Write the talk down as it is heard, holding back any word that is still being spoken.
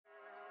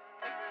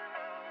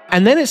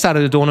And then it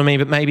started to dawn on me,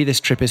 but maybe this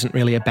trip isn't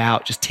really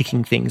about just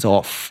ticking things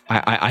off.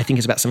 I think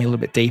it's about something a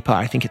little bit deeper.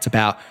 I think it's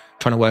about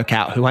trying to work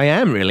out who I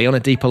am really on a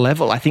deeper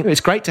level. I think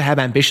it's great to have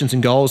ambitions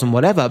and goals and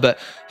whatever, but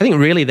I think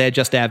really they're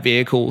just our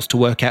vehicles to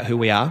work out who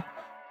we are.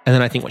 And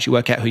then I think once you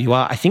work out who you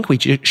are, I think we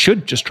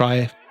should just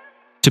try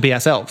to be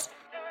ourselves.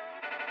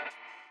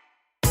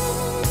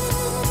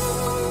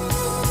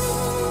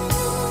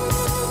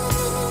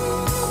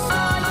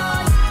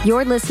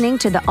 You're listening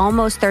to the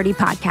Almost 30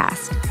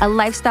 podcast, a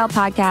lifestyle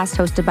podcast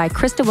hosted by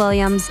Krista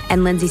Williams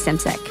and Lindsay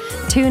Simsick.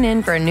 Tune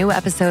in for a new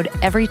episode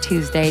every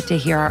Tuesday to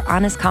hear our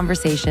honest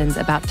conversations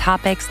about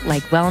topics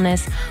like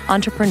wellness,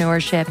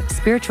 entrepreneurship,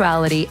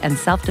 spirituality, and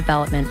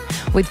self-development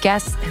with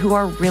guests who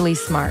are really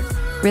smart,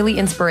 really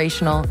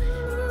inspirational,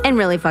 and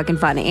really fucking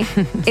funny.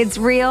 It's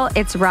real,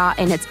 it's raw,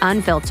 and it's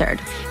unfiltered.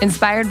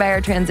 Inspired by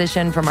our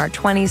transition from our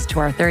 20s to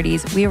our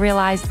 30s, we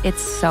realized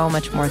it's so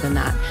much more than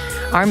that.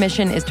 Our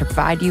mission is to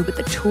provide you with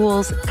the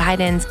tools,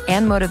 guidance,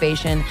 and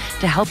motivation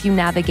to help you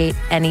navigate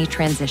any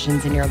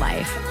transitions in your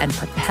life and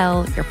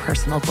propel your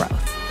personal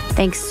growth.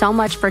 Thanks so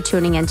much for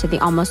tuning into the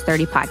Almost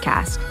 30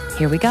 podcast.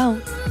 Here we go.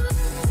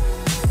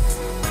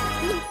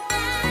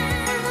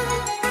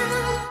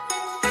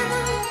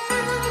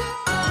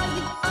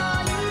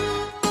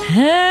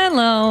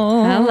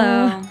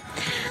 Hello.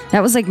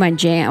 That was like my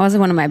jam. It was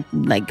one of my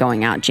like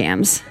going out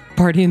jams.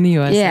 Party in the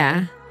USA.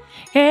 Yeah.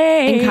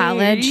 Hey. In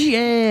college.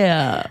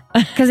 Yeah.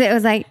 Because it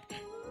was like,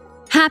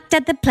 hopped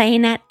at the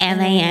plane at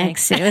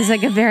LAX. It was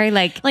like a very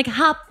like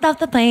hopped off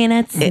the plane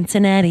at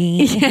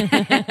Cincinnati.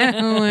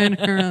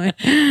 literally.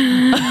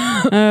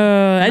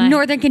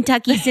 Northern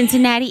Kentucky,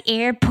 Cincinnati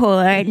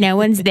airport. No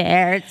one's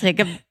there. It's like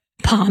a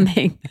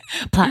bombing.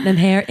 Platinum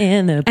hair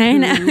in the I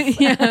know.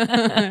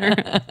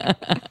 Yeah.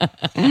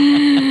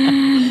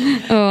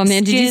 Oh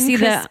man, did you see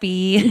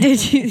crispy.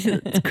 Did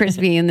you? It's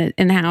crispy in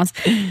the house.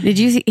 Did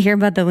you hear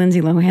about the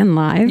Lindsay Lohan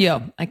live?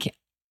 Yo,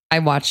 I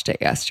watched it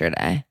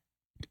yesterday.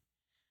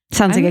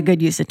 Sounds like a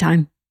good use of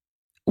time.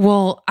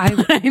 Well,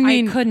 I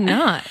mean, I could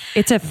not.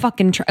 It's a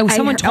fucking.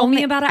 Someone told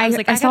me about it. I was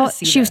like, I saw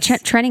see she this.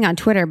 was trending on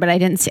Twitter, but I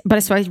didn't see.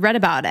 But so I read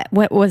about it.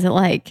 What was it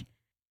like?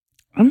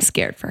 I'm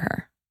scared for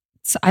her.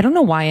 So I don't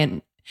know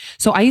why.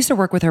 So I used to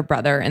work with her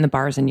brother in the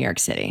bars in New York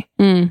City.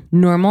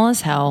 Normal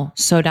as hell,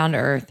 so down to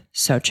earth,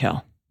 so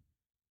chill.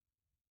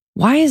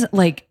 Why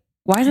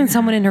isn't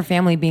someone in her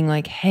family being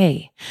like,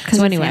 hey? Because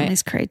so anyway,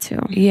 family's great too.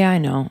 Yeah, I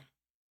know.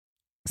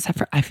 Except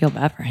for I feel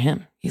bad for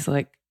him. He's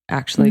like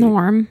actually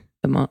Norm.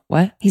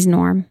 What? He's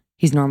Norm.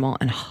 He's normal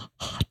and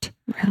hot.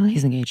 Really?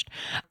 He's engaged.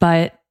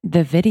 But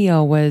the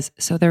video was,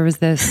 so there was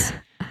this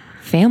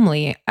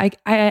family.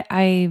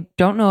 I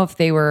don't know if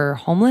they were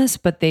homeless,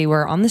 but they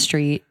were on the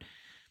street,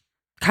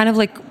 kind of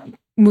like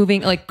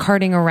moving, like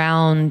carting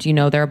around,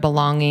 their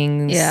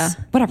belongings. Yeah.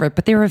 Whatever.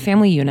 But they were a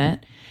family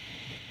unit.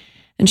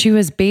 And she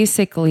was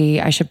basically,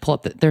 I should pull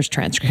up, there's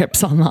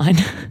transcripts online.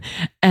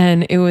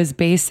 And it was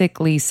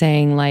basically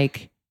saying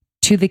like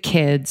to the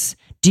kids,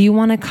 do you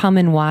want to come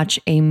and watch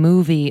a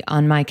movie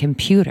on my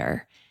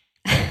computer?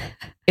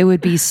 It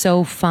would be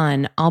so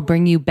fun. I'll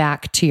bring you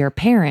back to your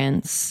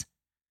parents,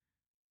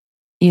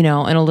 in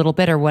a little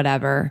bit or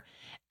whatever.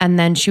 And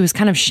then she was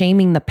kind of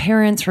shaming the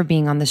parents for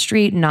being on the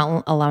street and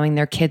not allowing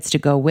their kids to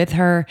go with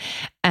her.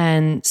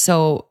 And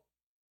so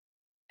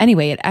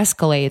anyway, it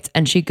escalates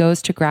and she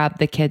goes to grab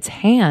the kid's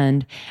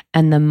hand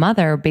and the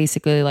mother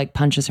basically like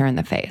punches her in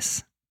the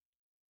face.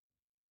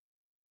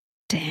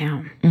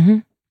 Damn. Mm-hmm.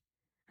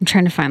 I'm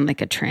trying to find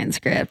like a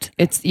transcript.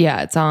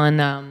 It's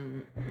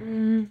on.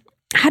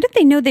 How did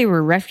they know they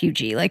were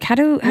refugee? Like how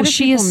do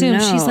she assumed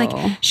know? She's like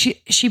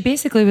she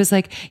basically was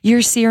like,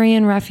 you're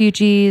Syrian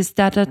refugees,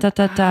 da da da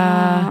da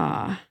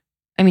da.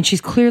 I mean, she's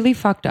clearly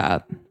fucked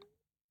up.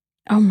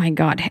 Oh my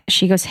God.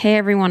 She goes, hey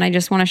everyone, I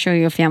just want to show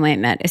you a family I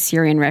met, a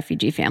Syrian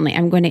refugee family.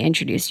 I'm going to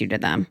introduce you to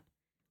them.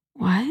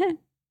 What?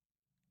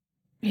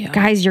 Yeah.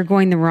 Guys, you're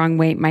going the wrong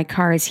way. My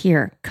car is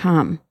here.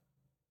 Come.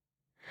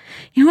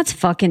 You know what's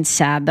fucking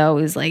sad though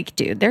is like,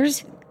 dude,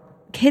 there's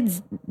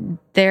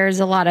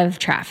a lot of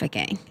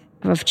trafficking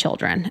of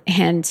children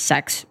and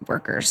sex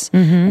workers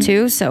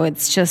too. So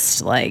it's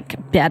just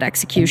like bad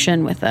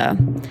execution with why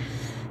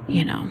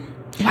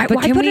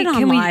put it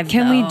on live?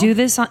 Can we do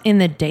this in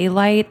the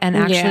daylight and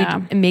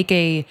actually make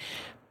a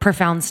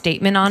profound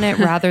statement on it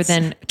rather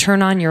than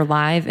turn on your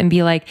live and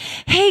be like,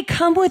 hey,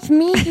 come with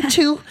me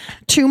to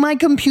my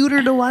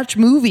computer to watch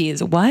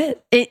movies.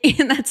 What?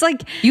 That's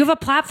like, you have a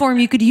platform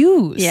you could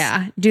use.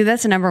 Yeah, dude,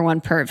 that's a number one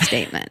perv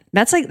statement.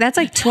 That's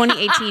like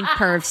 2018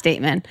 perv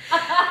statement.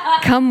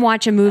 Come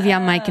watch a movie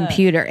on my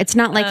computer. It's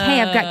not like,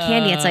 hey, I've got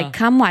candy. It's like,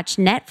 come watch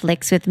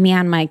Netflix with me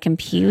on my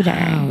computer.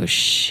 Oh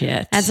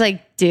shit. That's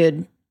like,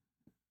 dude,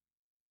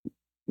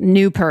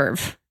 new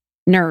perv,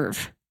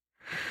 nerve.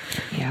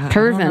 Yeah,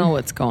 pervin. I don't know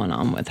what's going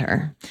on with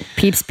her.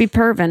 Peeps be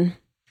pervin.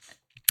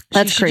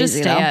 That's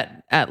crazy. Just stay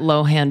at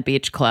Lohan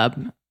Beach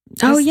Club.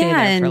 Oh yeah,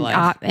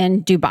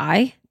 and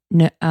Dubai.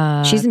 No,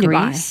 she's in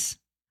Greece. Dubai.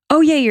 Oh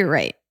yeah, you're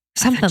right.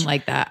 Something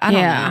like that. I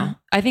don't know.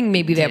 I think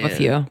maybe they have a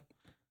few.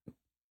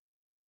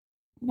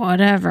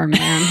 Whatever,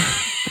 man.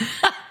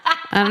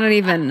 I don't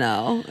even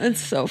know. It's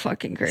so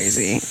fucking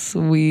crazy.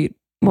 Sweet.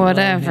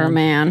 Whatever, Lohan.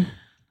 man.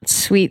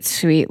 Sweet,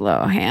 sweet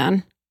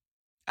Lohan.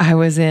 I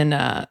was in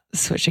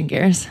switching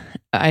gears.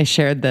 I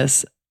shared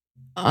this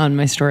on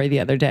my story the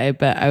other day,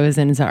 but I was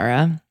in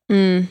Zara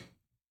and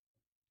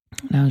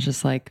I was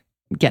just like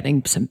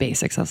getting some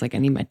basics. I was like, I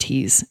need my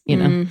tees, you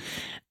know?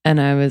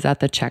 And I was at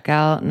the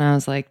checkout and I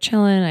was like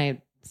chilling. I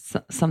had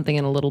something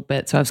in a little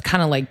bit. So I was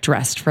kind of like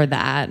dressed for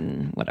that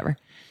and whatever.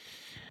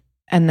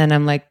 And then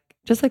I'm like,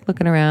 just like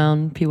looking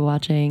around, people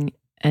watching,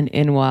 and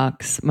in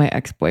walks my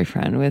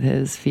ex-boyfriend with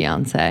his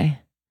fiance.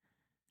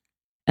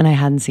 And I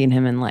hadn't seen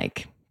him in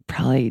like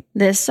probably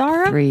This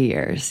Zara? 3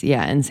 years.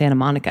 Yeah, in Santa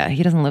Monica.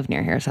 He doesn't live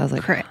near here. So I was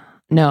like,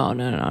 no,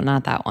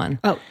 not that one.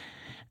 Oh.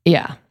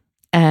 Yeah.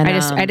 And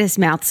I just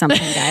mouthed something,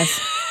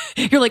 guys.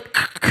 You're like,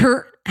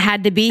 Kurt.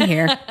 Had to be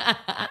here.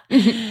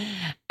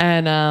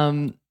 And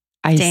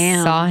I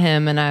saw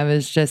him and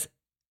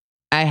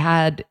I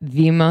had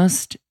the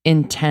most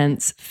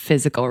intense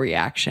physical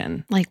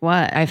reaction Like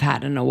what? I've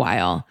had in a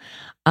while.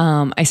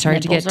 I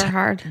started Nipples to get are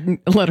hard.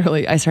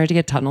 Literally, I started to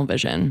get tunnel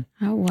vision.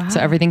 Oh wow. So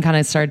everything kind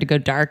of started to go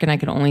dark and I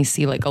could only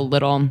see like a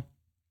little.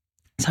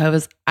 So I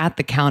was at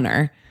the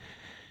counter.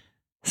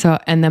 So,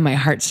 and then my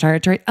heart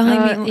started to,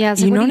 yeah,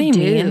 so you what know do what I you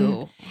mean?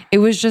 do? It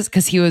was just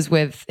because he was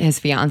with his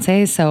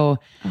fiance. So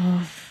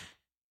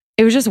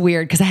it was just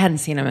weird because I hadn't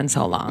seen him in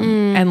so long.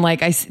 And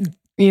like,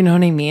 you know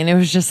what I mean? It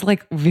was just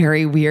like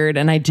very weird.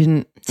 And I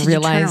didn't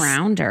realize. You turn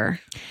around or?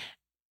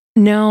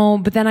 No,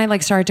 but then I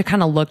like started to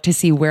kind of look to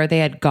see where they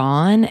had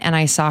gone and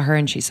I saw her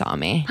and she saw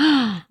me.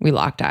 We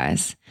locked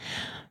eyes,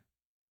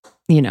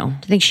 you know. Do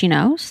you think she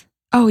knows?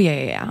 Oh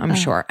yeah. I'm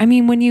sure. I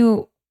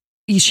mean,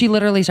 she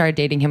literally started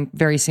dating him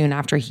very soon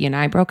after he and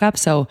I broke up.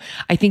 So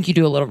I think you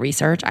do a little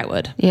research. I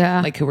would.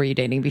 Yeah. Like who were you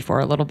dating before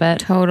a little bit?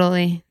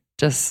 Totally.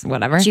 Just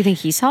whatever. Do you think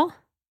he saw?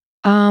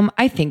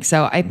 I think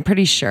so. I'm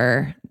pretty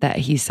sure that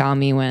he saw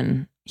me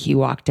when he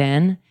walked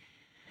in.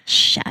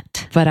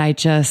 Shit. But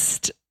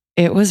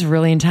it was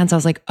really intense. I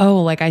was like,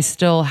 oh, like I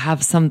still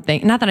have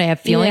something. Not that I have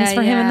feelings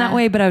for him in that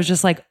way, but I was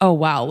just like, oh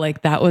wow,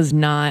 like that was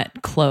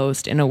not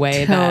closed in a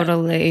way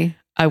that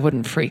I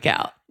wouldn't freak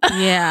out.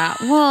 Yeah.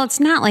 Well, it's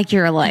not like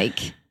you're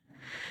like,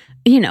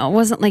 you know, it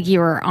wasn't like you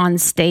were on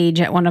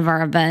stage at one of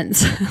our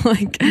events.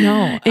 Like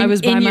no, I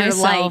was by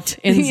myself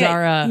in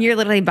Zara. You're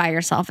literally by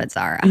yourself at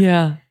Zara.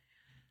 Yeah.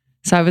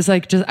 So I was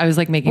like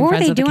making what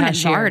friends were with they the doing at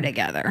cashier. Zara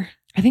together?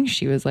 I think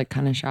she was like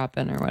kind of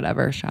shopping or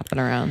whatever, shopping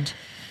around.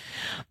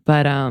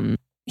 But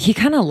he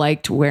kind of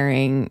liked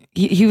wearing.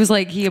 He was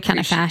like Kind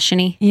of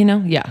fashiony. You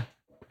know? Yeah.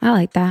 I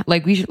like that.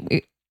 Like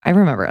I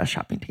remember us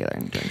shopping together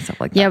and doing stuff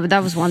like that. Yeah, but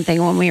that was one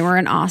thing when we were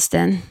in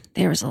Austin.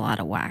 There was a lot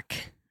of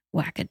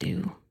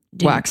wackadoo.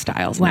 Whack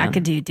styles, man.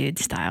 Wackadoo dude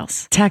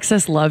styles.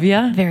 Texas, love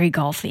ya. Very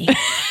golfy.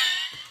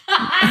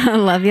 I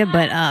love you,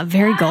 but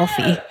very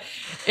golfy.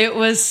 It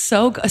was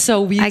so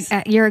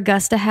your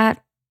Augusta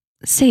hat,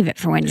 save it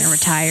for when you're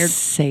retired.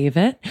 Save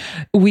it.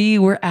 We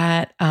were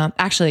at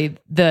actually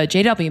the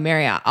JW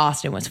Marriott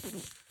Austin was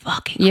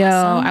fucking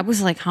awesome. I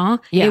was like, huh?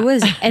 Yeah. It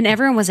was, and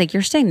everyone was like,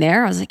 you're staying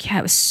there? I was like, yeah,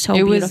 it was so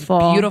beautiful.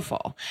 It was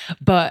beautiful.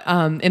 But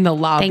in the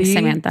lobby. Thanks,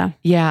 Samantha.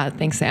 Yeah,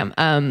 thanks, Sam.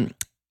 In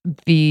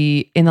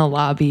the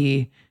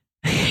lobby,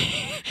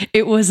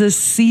 it was a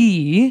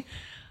sea.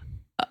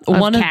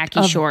 Of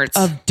khaki shorts.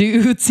 Of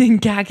dudes in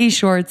khaki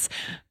shorts,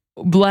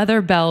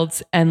 leather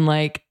belts, and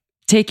like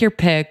take your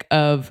pick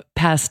of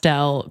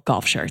pastel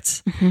golf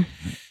shirts. Mm-hmm.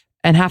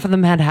 And half of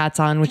them had hats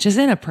on, which is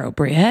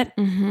inappropriate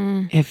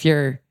if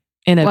you're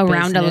in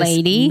around a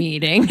lady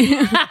meeting.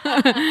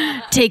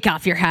 Take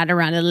off your hat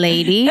around a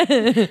lady.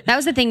 That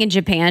was the thing in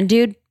Japan,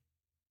 dude.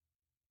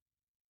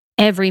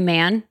 Every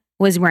man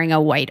was wearing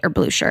a white or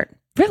blue shirt.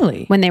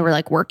 Really? When they were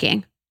like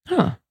working.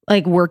 Huh.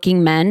 Like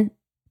working men.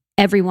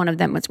 Every one of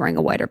them was wearing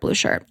a white or blue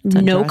shirt.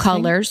 No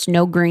colors,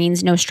 no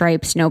greens, no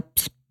stripes, no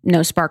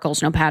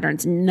sparkles, no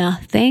patterns,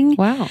 nothing.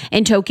 Wow.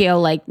 In Tokyo,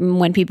 like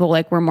when people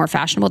like were more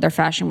fashionable, their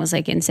fashion was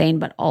like insane,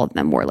 but all of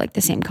them wore like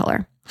the same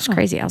color. It's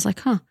crazy. I was like,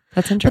 huh.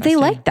 That's interesting. But they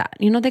like that.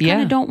 You know, they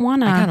kind of don't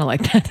want to. I kind of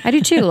like that. I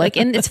do too. Like,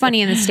 and it's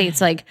funny in the States,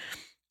 like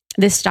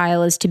this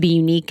style is to be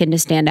unique and to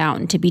stand out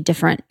and to be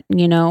different,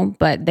 you know,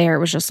 but there it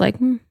was just like,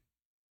 I'm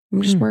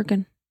just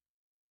working.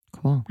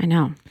 Cool. I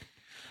know.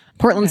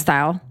 Portland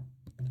style.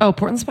 Oh,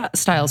 Portland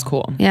style is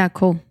cool. Yeah,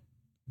 cool.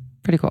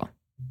 Pretty cool.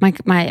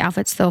 My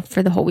outfits though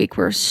for the whole week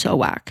were so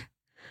whack.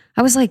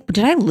 I was like,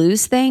 did I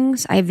lose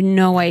things? I have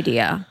no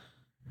idea.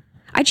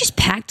 I just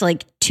packed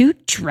like too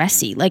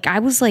dressy. Like I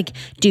was like,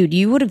 dude,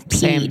 you would have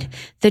peed.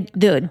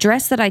 The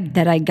dress that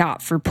I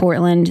got for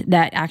Portland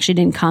that actually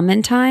didn't come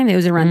in time. It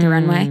was a run the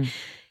runway.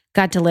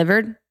 Got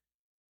delivered.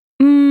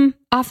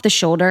 Off the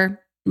shoulder,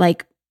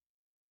 like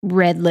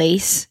red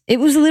lace. It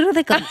was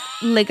literally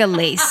like a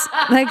lace.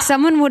 Like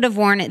someone would have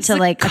worn it to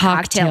like a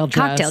cocktail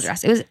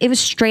dress. It was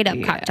straight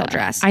up cocktail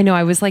dress. I know.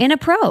 I was like in a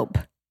probe.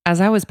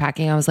 As I was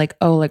packing, I was like,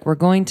 oh, like we're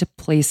going to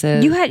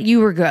places. You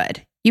were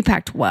good. You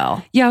packed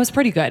well. Yeah, I was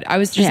pretty good. I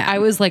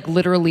was like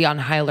literally on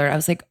high alert. I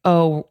was like,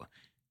 oh,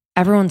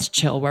 everyone's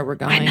chill where we're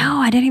going. I know.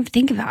 I didn't even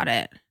think about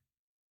it.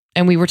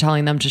 And we were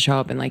telling them to show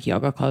up in like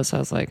yoga clothes. So I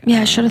was like,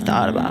 Yeah, I should have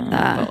thought about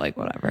that. But like,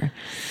 whatever.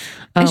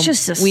 It's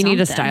just we need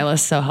a something.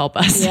 stylist, so help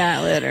us.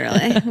 Yeah,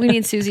 literally. We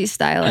need Susie's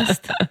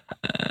stylist.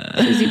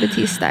 Susie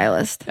Batiste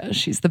stylist. Yeah,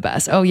 she's the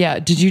best. Oh yeah.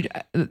 Did you,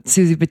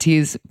 Susie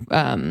Batiste,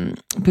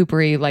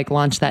 Poopery, like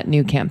launched that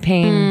new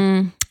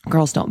campaign?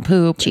 Girls Don't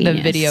Poop. Genius.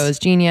 The video is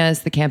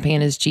genius. The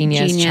campaign is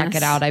genius. Genius. Check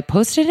it out. I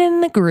posted it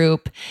in the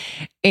group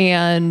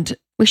and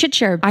We should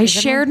share. I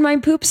shared my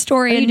poop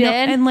story. Oh, you and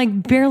did? and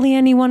like barely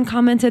anyone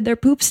commented their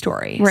poop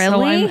story. So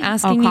Really? I'm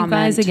asking I'll you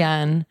guys comment.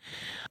 again.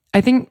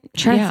 I think,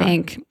 Trying yeah. to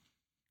think.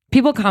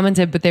 People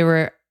commented, but they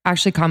were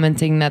actually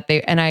commenting that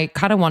and I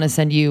kind of want to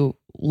send you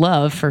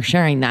love for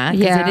sharing that.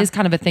 Because Yeah. it is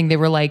kind of a thing. They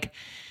were like,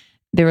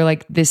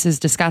 this is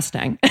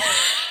disgusting.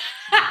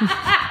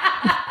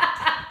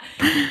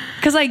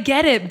 Because I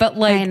get it, but I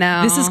like,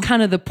 know. this is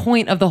kind of the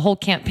point of the whole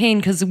campaign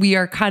because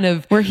we're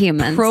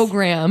humans.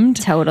 programmed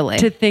Totally.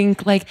 to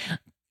think like,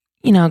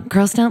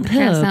 girls don't poop.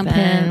 Girls don't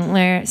and poop.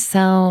 we're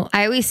so.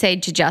 I always say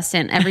to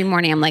Justin every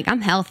morning, I'm like,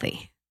 I'm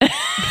healthy.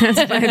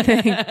 That's my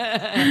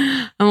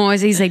thing.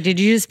 He's like, did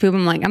you just poop?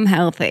 I'm like, I'm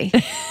healthy.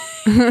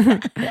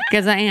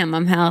 Because I am.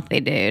 I'm healthy,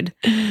 dude.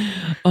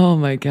 Oh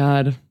my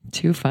God.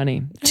 Too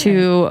funny.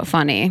 Too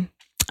funny.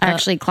 I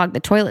actually clogged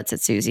the toilets at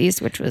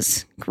Susie's, which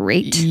was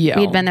great. Yo.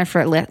 We had been there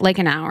for like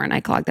an hour and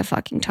I clogged the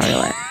fucking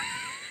toilet.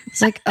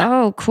 It's like,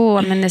 oh, cool.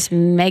 I'm in this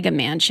mega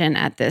mansion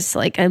at this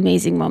like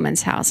amazing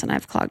woman's house and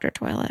I've clogged her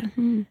toilet.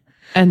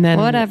 And then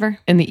Whatever.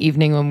 in the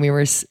evening when we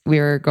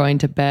were going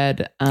to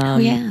bed.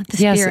 The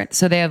spirit.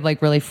 So they have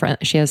like really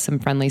she has some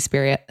friendly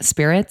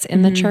spirits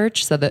in the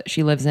church, so that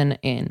she lives in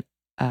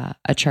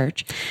a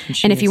church.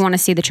 And if you want to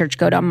see the church,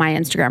 go to my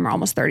Instagram or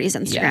Almost 30's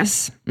Instagram.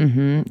 yes,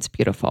 it's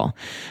beautiful.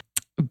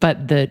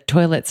 But the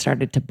toilet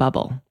started to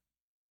bubble.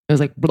 It was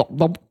like, blop,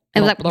 blop,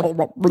 It was blop,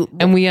 like, blop.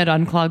 And we had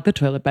unclogged the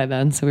toilet by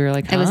then, so we were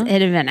like, huh?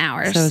 it had been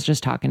hours. So it was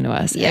just talking to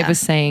us. Yeah. It was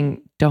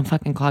saying, don't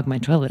fucking clog my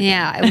toilet.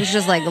 Yeah, it was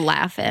just like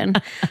laughing.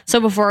 So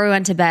before we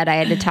went to bed, I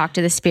had to talk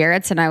to the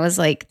spirits and I was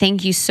like,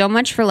 thank you so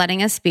much for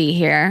letting us be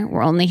here.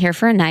 We're only here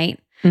for a night.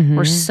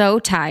 We're so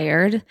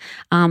tired.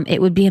 It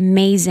would be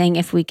amazing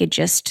if we could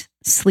just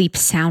sleep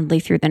soundly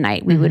through the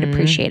night. We would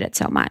appreciate it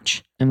so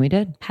much. And we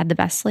did. Had the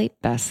best sleep.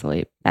 Best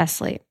sleep. Best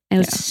sleep. It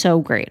was so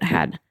great. I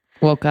had.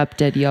 Woke up,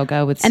 did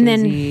yoga with And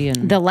Susie.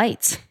 then the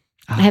lights.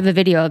 I have a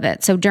video of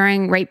it. So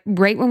during right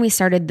when we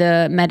started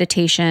the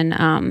meditation,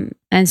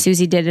 and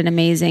Susie did an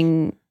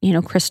amazing,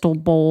 crystal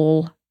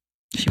bowl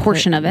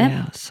portion of it.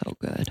 Yeah, so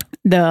good.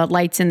 The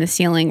lights in the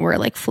ceiling were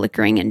like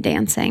flickering and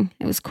dancing.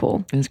 It was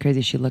cool. It was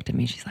crazy. She looked at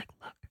me. She's like,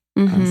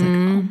 look. I was like,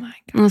 oh my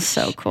It God. was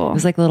so cool. It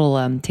was like a little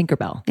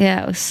Tinkerbell.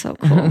 Yeah, it was so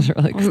cool. It was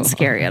really It wasn't cool.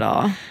 scary at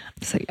all.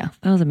 So yeah,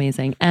 that was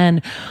amazing.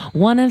 And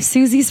one of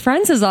Susie's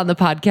friends is on the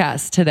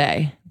podcast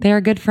today. They are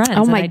good friends.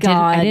 Oh and my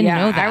God. I didn't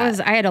yeah. know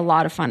that. I had a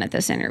lot of fun at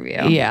this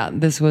interview. Yeah,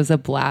 this was a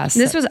blast.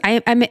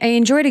 I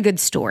enjoyed a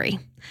good story.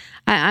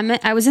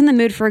 I was in the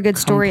mood for a good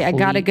story. I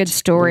got a good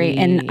story,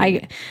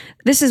 and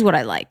this is what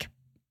I like.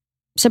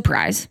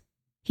 Surprise.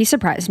 He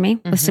surprised me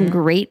with some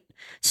great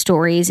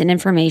stories and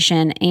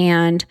information,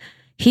 and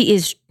he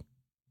is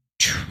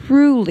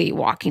truly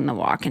walking the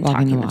walk and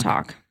talking the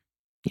talk.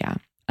 Yeah.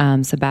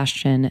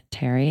 Sebastian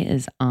Terry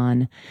is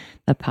on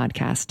the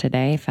podcast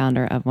today,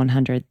 founder of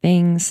 100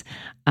 Things.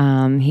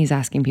 He's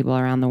asking people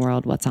around the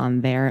world what's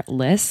on their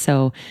list.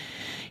 So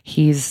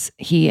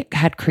he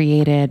had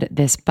created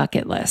this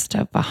bucket list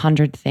of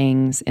 100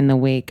 things in the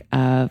wake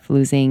of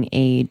losing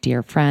a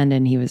dear friend,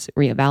 and he was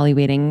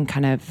reevaluating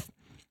kind of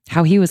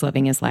how he was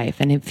living his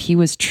life and if he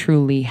was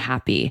truly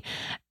happy.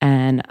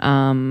 And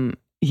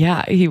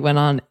he went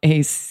on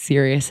a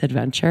serious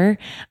adventure,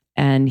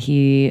 and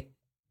he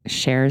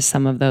shares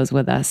some of those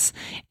with us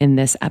in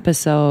this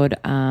episode.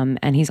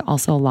 And he's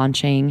also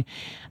launching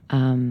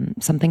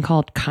something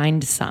called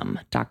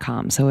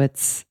kindsum.com. So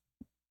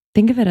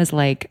think of it as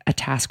like a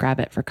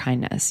TaskRabbit for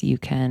kindness. You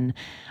can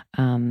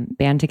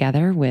band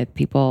together with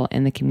people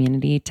in the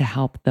community to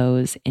help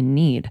those in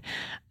need.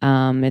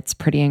 It's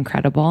pretty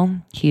incredible.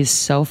 He's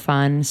so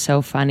fun,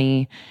 so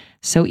funny,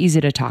 so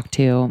easy to talk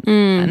to.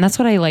 And that's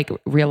what I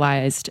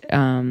realized.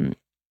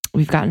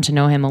 We've gotten to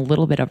know him a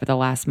little bit over the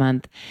last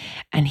month,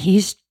 and he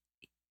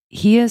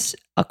is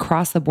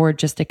across the board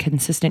just a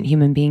consistent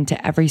human being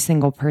to every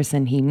single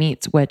person he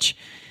meets, which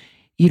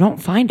you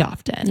don't find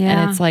often.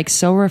 Yeah. And it's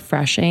so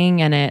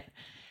refreshing, and it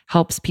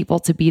helps people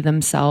to be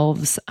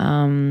themselves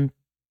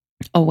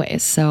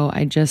always. So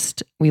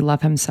we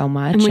love him so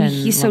much. And when and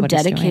he's love so what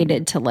he's doing.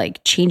 dedicated to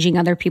changing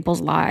other people's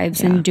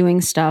lives and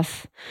doing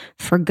stuff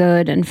for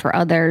good and for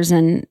others.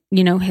 And,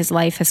 his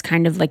life has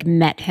kind of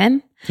met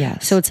him.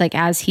 Yes. So it's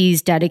as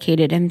he's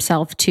dedicated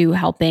himself to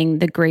helping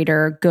the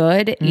greater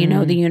good,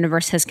 the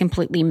universe has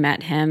completely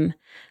met him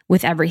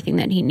with everything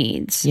that he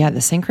needs. Yeah, the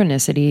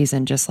synchronicities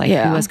and just who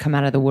has come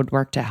out of the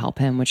woodwork to help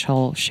him, which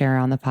he'll share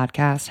on the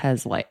podcast,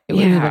 has it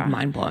was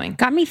mind blowing.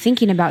 Got me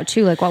thinking about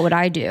too, what would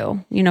I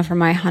do, for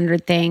my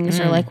 100 things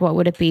or what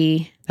would it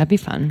be? That'd be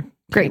fun.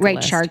 Great Make a white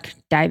list. shark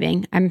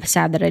diving. I'm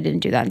sad that I didn't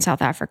do that in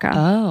South Africa.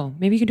 Oh,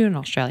 maybe you could do it in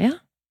Australia.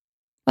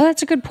 Well,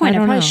 that's a good point. I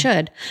don't probably know.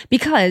 should,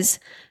 because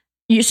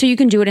you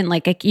can do it in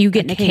like you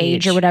get in a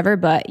cage or whatever.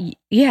 But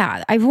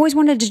yeah, I've always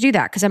wanted to do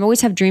that because I've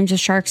always have dreams of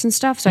sharks and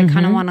stuff. So I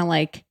kind of want to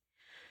like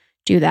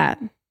do that.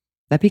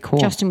 That'd be cool.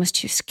 Justin was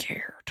too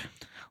scared.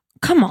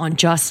 Come on,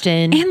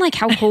 Justin. And like,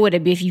 how cool would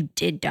it be if you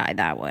did die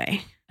that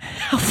way?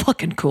 How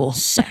fucking cool.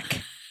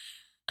 Sick.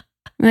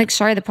 I'm like,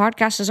 sorry, the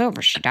podcast is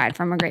over. She died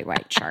from a great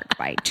white shark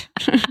bite.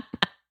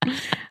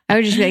 I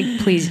would just be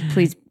like,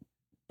 please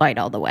bite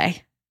all the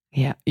way.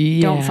 Yeah.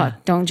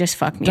 Don't just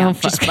fuck me Don't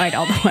up. Just bite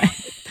all the way.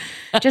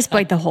 Just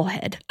bite the whole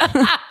head.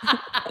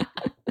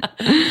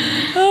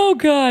 Oh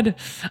God.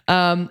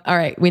 All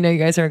right. We know you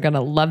guys are going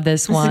to love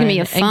this one. This is going to be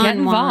a fun and get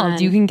involved.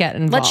 one. You can get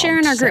involved. Let's share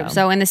in our group.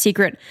 So in the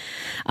secret,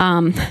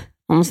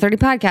 Almost 30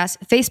 Podcast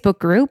Facebook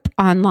group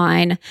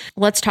online,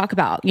 let's talk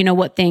about,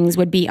 what things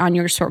would be on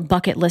your sort of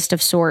bucket list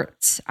of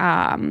sorts.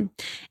 And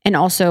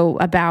also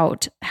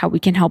about how we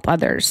can help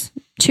others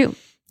too.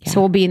 Yeah. So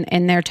we'll be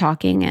in there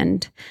talking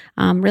and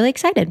really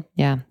excited.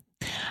 Yeah.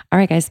 All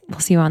right, guys.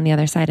 We'll see you on the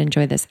other side.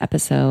 Enjoy this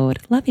episode.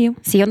 Love you.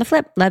 See you on the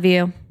flip. Love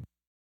you.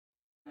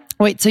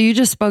 Wait, so you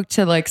just spoke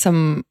to like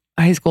some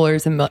high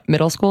schoolers and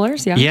middle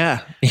schoolers? Yeah. Yeah.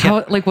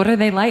 How, like, what are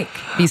they like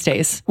these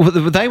days? Well,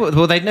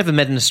 they'd never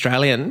met an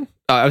Australian.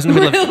 I was in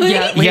the middle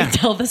of... Yeah.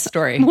 Tell the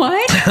story.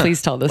 What?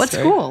 Please tell the What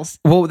story. schools?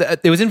 Well,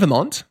 it was in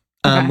Vermont.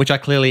 Okay. Which I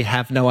clearly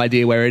have no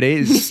idea where it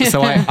is.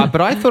 So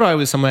but I thought I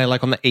was somewhere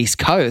like on the East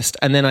Coast.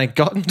 And then I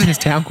got into this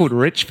town called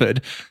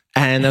Richford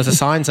and there was a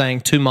sign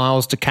saying 2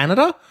 miles to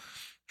Canada.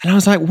 And I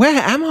was like,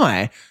 where am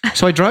I?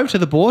 So I drove to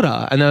the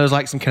border and there was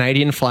like some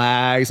Canadian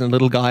flags and a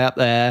little guy up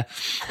there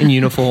in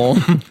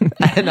uniform.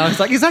 And I was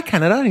like, is that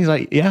Canada? And he's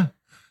like, yeah.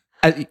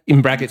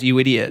 In brackets, you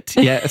idiot.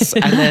 Yes.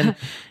 And then,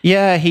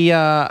 he,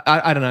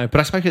 I don't know, but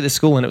I spoke at this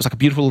school and it was like a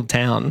beautiful little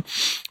town,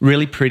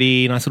 really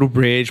pretty, nice little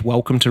bridge,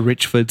 welcome to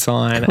Richford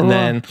sign. Cool.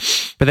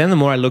 But then the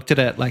more I looked at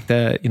it, like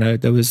there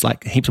was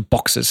like heaps of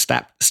boxes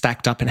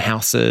stacked up in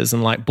houses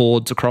and like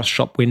boards across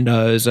shop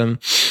windows and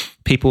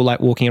people like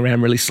walking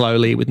around really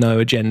slowly with no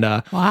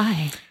agenda.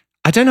 Why?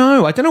 I don't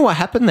know what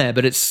happened there,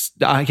 but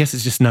I guess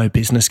it's just no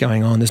business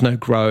going on. There's no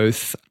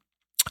growth.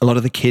 A lot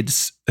of the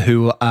kids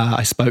who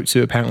I spoke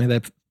to, apparently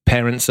their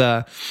parents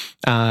are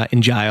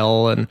in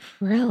jail and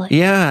Really?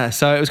 yeah,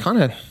 so it was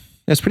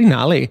pretty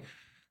gnarly.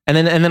 And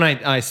then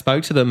I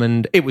spoke to them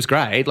and it was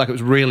great. Like it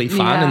was really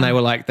fun and they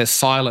were like, they're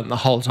silent the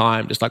whole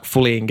time, just like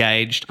fully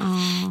engaged,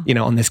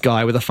 on this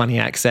guy with a funny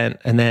accent.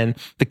 And then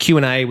the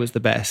Q&A was the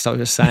best. I was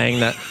just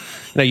saying that,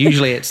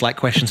 usually it's like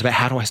questions about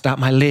how do I start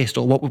my list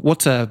or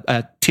what's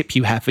a tip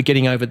you have for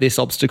getting over this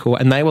obstacle?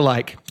 And they were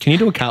like, can you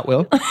do a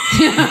cartwheel?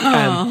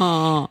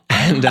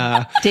 and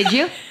Did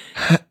you?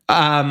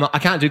 I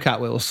can't do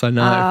cartwheels, so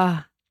no.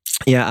 I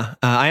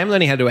am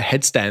learning how to do a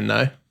headstand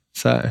though.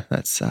 So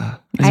that's I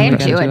am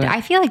too.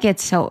 I feel like it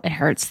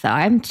hurts though.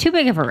 I'm too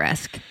big of a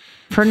risk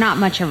for not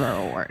much of a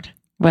reward.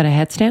 What, a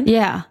headstand?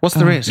 Yeah. What's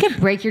the risk? You could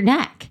break your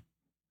neck.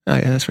 Oh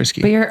yeah, that's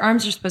risky. But your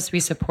arms are supposed to be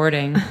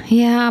supporting.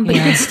 Yeah, but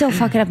you could still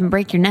fuck it up and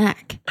break your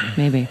neck.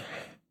 Maybe.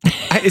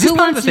 Is this Who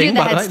part of wants the to do thing?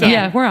 the By the way? headstand?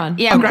 Yeah, we're on.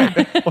 Yeah. Oh,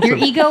 great. Your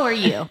ego or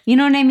you? You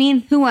know what I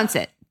mean? Who wants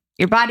it?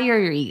 Your body or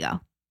your ego?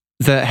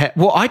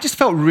 Well, I just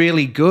felt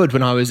really good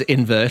when I was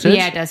inverted.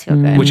 Yeah, it does feel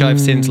good. Which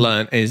I've since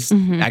learned is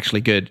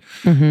actually good.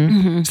 So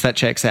that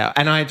checks out.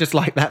 And I just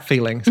like that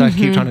feeling. So I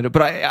keep trying to do it.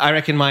 But I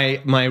reckon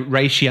my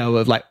ratio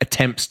of like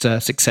attempts to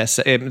success,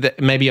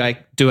 maybe I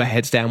do a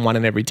headstand 1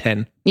 in every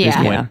 10.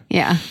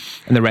 Yeah.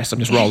 And the rest I'm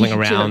just rolling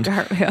around.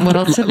 What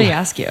else did they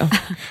ask you?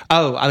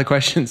 Oh, other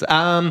questions.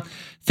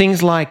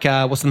 Things like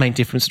what's the main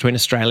difference between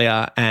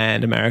Australia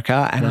and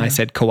America? And I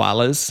said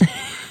koalas.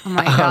 Oh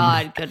my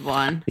God, good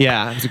one.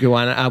 Yeah, it was a good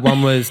one.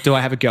 One was, do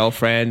I have a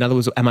girlfriend? Another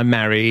was, am I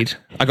married?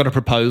 I got a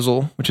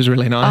proposal, which was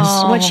really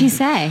nice. What'd she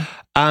say?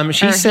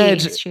 She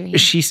said she.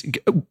 she's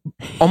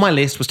on my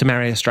list was to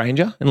marry a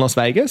stranger in Las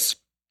Vegas,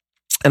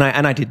 and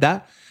I did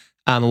that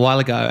a while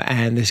ago.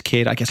 And this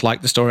kid, I guess,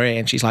 liked the story,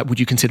 and she's like, "Would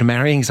you consider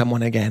marrying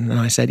someone again?" And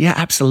I said, "Yeah,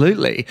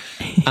 absolutely."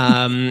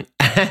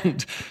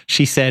 And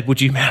she said, "Would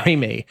you marry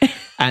me?"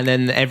 And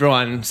then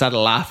everyone started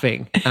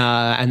laughing,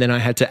 and then I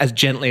had to, as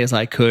gently as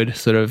I could,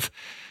 sort of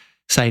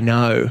say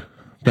no.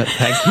 But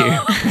thank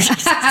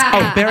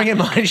you. Bearing in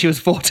mind she was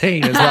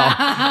 14 as well,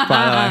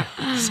 by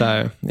the way.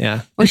 So,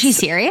 yeah. Was she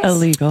serious?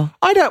 Illegal.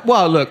 I don't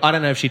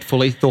know if she'd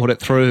fully thought it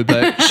through,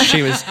 but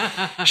she's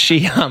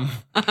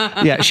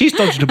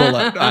dodged a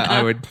bullet,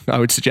 I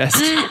would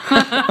suggest.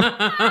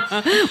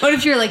 What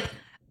if you're like,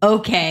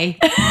 okay.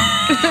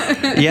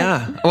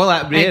 Yeah. Well,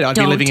 I'd be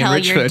living in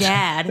Richford. Your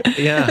dad.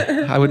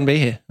 Yeah. I wouldn't be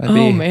here.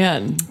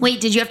 Man.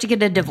 Wait, did you have to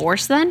get a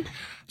divorce then?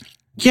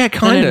 Yeah,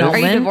 kind of. Are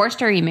you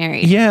divorced or are you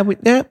married? Yeah.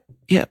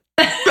 Yeah.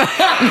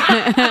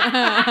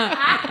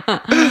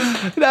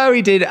 No,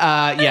 we did. It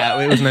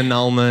was an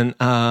annulment.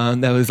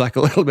 There was like a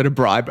little bit of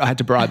bribe. I had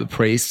to bribe a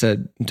priest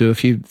to do a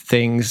few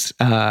things,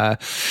 or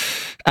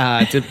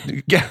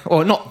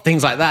not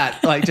things like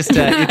that, like just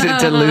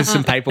to lose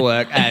some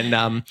paperwork.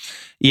 And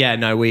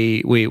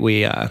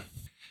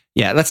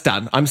that's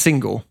done. I'm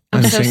single.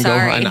 I'm I'm so single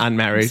sorry. and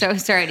unmarried. So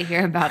sorry to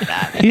hear about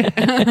that.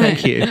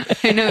 Thank you.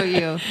 I know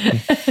you.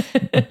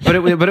 But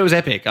it was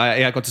epic.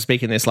 I got to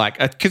speak in this, like,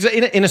 because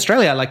in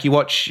Australia, like, you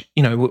watch,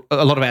 a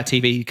lot of our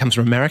TV comes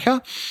from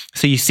America,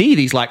 so you see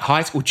these like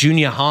high school,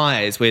 junior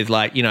highs with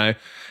like,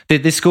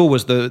 this school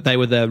they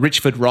were the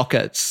Richford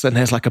Rockets, and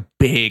there's like a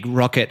big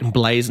rocket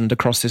emblazoned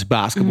across this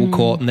basketball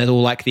court, and there's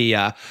all like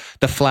the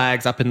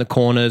flags up in the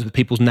corners with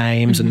people's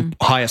names and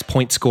highest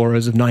point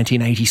scorers of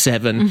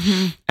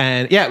 1987,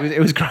 and yeah,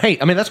 it was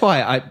great. I mean, that's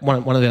why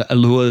one of the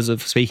allures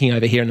of speaking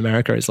over here in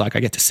America is like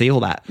I get to see all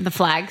that. The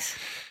flags.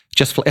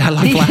 I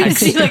love flags.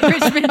 See, like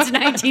Richmond's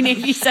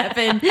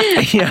 1987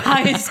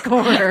 highest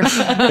scorer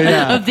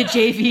of the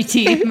JV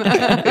team.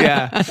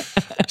 Yeah.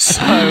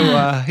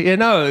 So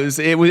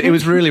it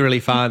was really,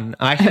 really fun.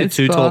 I actually had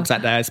two talks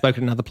that day. I spoke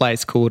at another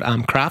place called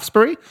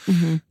Craftsbury,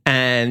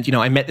 and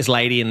I met this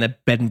lady in the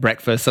bed and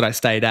breakfast that I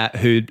stayed at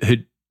who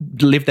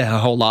lived there her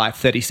whole life,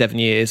 37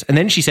 years. And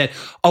then she said,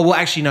 oh, well,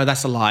 actually, no,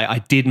 that's a lie. I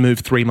did move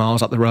 3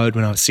 miles up the road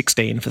when I was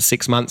 16 for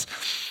 6 months.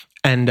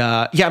 And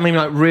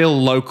like real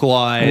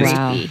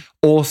localized,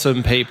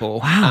 awesome people,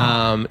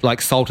 like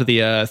salt of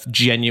the earth,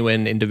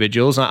 genuine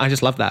individuals. And I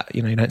just love that.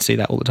 You don't see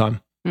that all the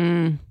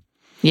time.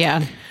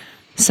 Yeah.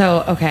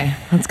 So, okay,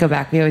 let's go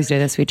back. We always do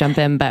this. We jump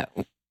in, but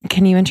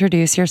can you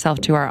introduce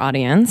yourself to our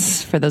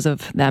audience for those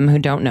of them who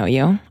don't know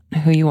you,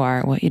 who you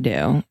are, what you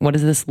do, what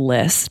is this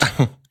list,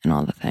 and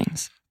all the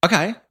things?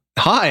 Okay.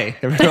 Hi,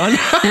 everyone.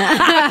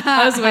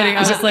 I was waiting.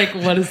 I was like,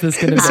 what is this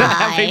going to be? Is that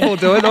how people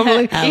do it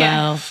normally? Hello.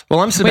 Yeah. Well,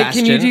 I'm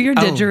Sebastian. Wait, can you do your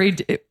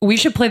didgeridoo? We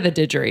should play the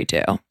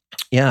didgeridoo.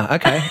 Yeah,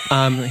 okay.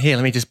 Here,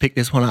 let me just pick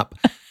this one up.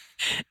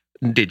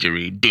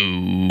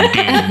 Didgeridoo,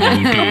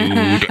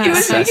 It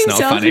was making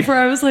sounds funny. Before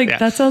I was like,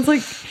 that sounds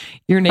like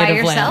your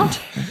native land.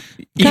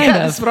 Yeah,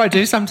 that's what I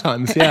do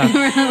sometimes. Yeah.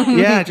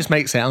 Yeah, I just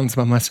make sounds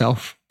by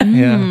myself.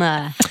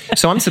 Yeah.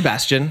 So I'm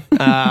Sebastian.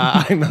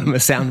 I'm a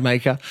sound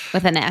maker.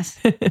 With an S.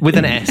 With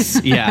an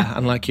S, yeah,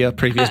 unlike your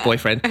previous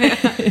boyfriend.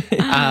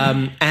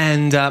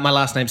 And my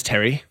last name's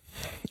Terry.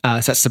 So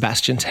that's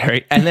Sebastian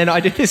Terry. And then I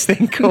did this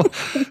thing called,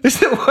 this is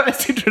the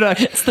worst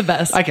introduction. It's the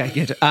best. Okay,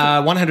 good.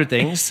 100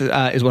 things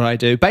is what I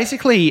do.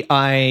 Basically,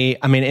 I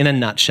mean, in a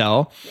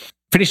nutshell,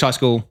 finished high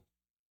school,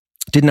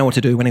 didn't know what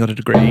to do when I got a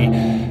degree.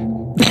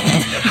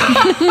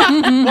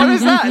 What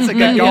is that? It's like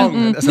a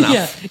gong. That's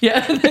enough.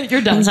 Yeah,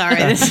 you're done. I'm sorry.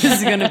 This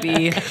is going to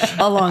be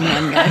a long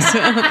one, guys.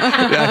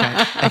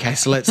 Okay,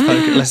 so let's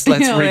focus.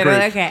 Let's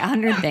regroup. Okay,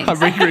 100 things. I'm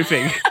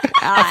regrouping.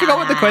 I forgot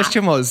what the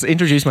question was.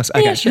 Introduce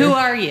myself. Okay, sure. Who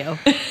are you?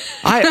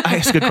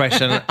 It's a good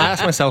question. I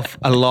ask myself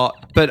a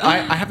lot, but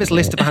I have this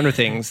list of 100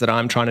 things that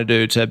I'm trying to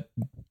do to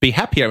be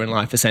happier in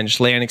life,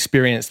 essentially, and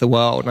experience the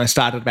world. And I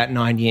started about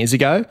 9 years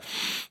ago.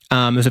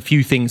 There's a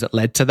few things that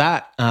led to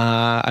that.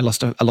 I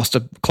lost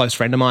a close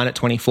friend of mine at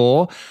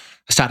 24.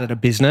 I started a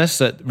business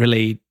that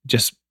really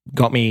just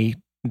got me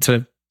sort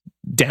of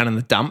down in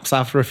the dumps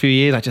after a few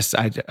years. I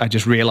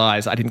just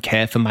realized I didn't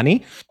care for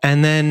money.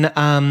 And then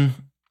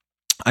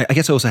I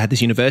guess I also had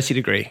this university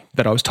degree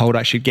that I was told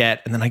I should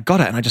get, and then I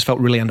got it, and I just felt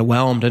really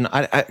underwhelmed. And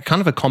I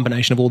kind of a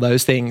combination of all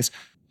those things,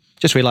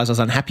 just realized I was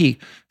unhappy.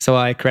 So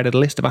I created a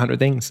list of 100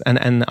 things,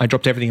 and I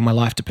dropped everything in my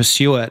life to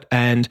pursue it.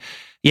 And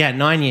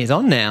 9 years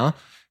on now,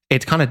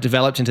 it's kind of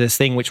developed into this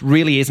thing which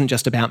really isn't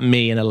just about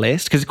me and a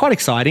list, because it's quite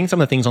exciting. Some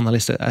of the things on the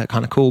list are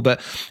kind of cool,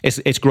 but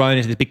it's grown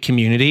into this big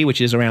community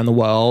which is around the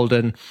world,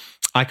 and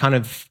I kind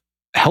of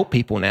help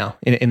people now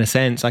in a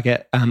sense. I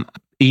get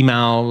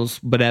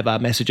emails, whatever,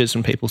 messages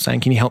from people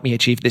saying, can you help me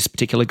achieve this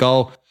particular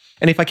goal?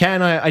 And if I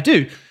can, I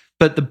do.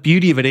 But the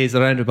beauty of it is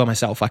that I don't do it by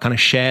myself. I kind of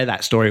share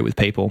that story with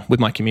people, with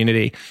my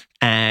community,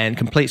 and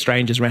complete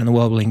strangers around the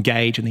world will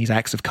engage in these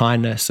acts of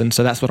kindness. And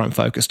so that's what I'm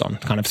focused on,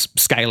 kind of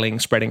scaling,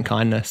 spreading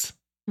kindness.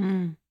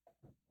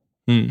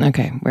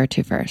 Okay, where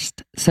to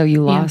first? So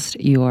you lost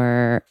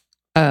your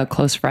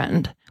close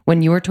friend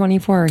when you were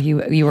 24, or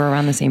you were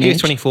around the same age? He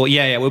was 24.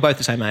 Yeah, we're both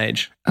the same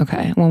age.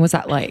 Okay. What was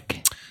that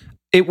like?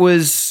 It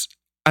was,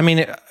 I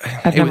mean...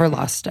 I've never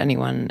lost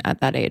anyone at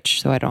that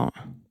age, so I don't...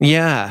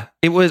 Yeah,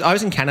 it was. I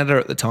was in Canada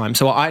at the time,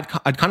 so I'd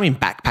kind of been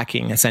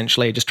backpacking,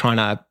 essentially, just trying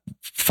to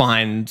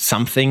find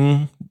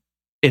something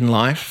in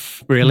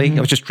life. Really,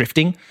 I was just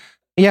drifting.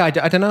 Yeah, I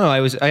don't know.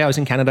 I was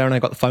in Canada, and I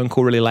got the phone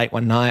call really late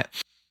one night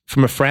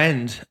from a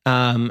friend,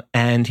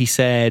 and he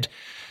said,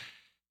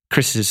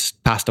 "Chris has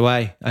passed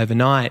away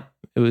overnight."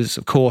 It was,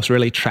 of course,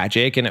 really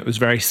tragic, and it was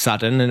very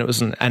sudden, and it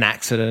was an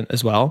accident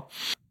as well.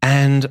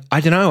 And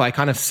I don't know. I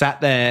kind of sat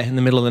there in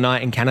the middle of the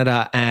night in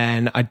Canada,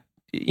 and I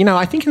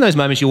think in those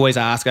moments you always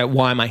ask,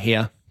 why am I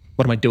here?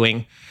 What am I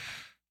doing?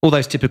 All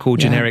those typical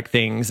generic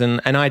things.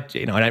 And I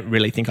don't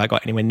really think I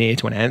got anywhere near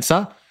to an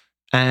answer.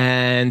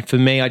 And for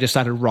me, I just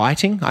started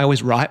writing. I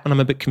always write when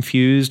I'm a bit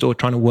confused or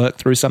trying to work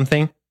through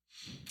something.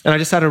 And I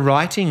just started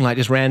writing like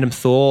just random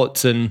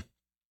thoughts. And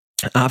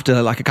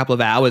after like a couple of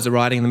hours of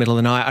writing in the middle of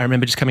the night, I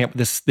remember just coming up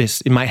with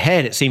this in my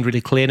head. It seemed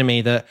really clear to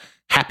me that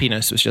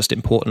happiness was just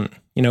important.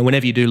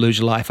 Whenever you do lose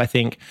your life, I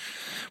think,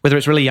 whether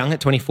it's really young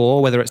at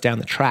 24, whether it's down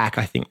the track,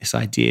 I think this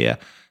idea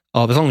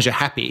of as long as you're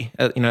happy,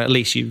 at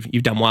least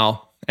you've done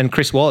well. And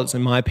Chris was,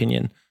 in my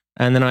opinion.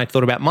 And then I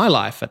thought about my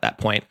life at that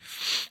point.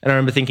 And I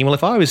remember thinking, well,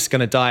 if I was going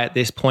to die at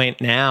this point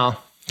now,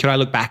 could I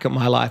look back at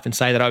my life and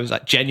say that I was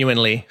like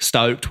genuinely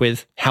stoked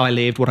with how I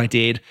lived, what I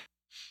did,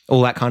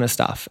 all that kind of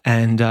stuff?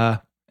 And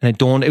it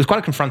dawned, it was quite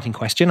a confronting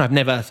question. I've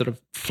never sort of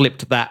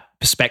flipped that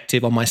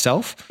perspective on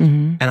myself.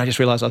 And I just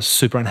realized I was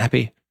super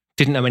unhappy.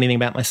 Didn't know anything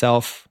about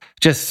myself.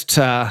 Just,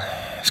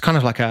 it's kind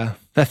of like a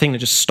thing that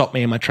just stopped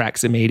me in my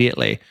tracks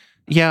immediately.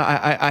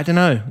 Yeah, I don't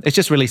know. It's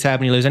just really sad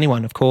when you lose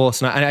anyone, of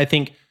course. And I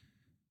think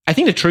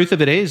the truth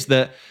of it is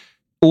that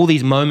all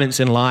these moments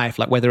in life,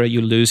 like whether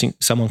you're losing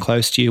someone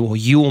close to you or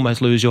you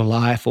almost lose your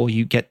life or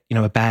you get,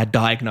 a bad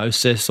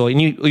diagnosis or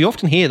you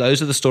often hear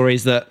those are the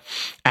stories that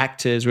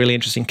act as really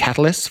interesting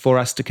catalysts for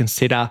us to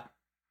consider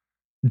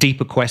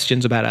deeper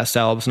questions about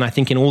ourselves. And I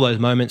think in all those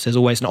moments, there's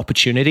always an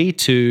opportunity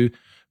to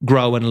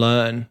grow and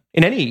learn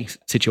in any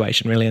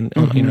situation really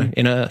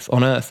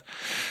on earth.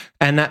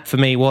 And that for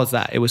me was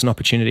that. It was an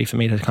opportunity for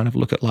me to kind of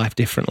look at life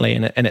differently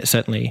and it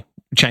certainly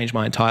changed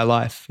my entire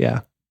life.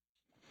 Yeah.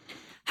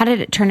 How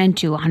did it turn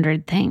into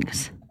 100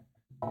 Things?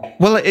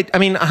 Well,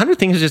 100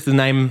 Things is just the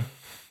name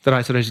that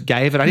I sort of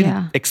gave it. I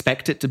didn't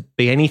expect it to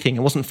be anything.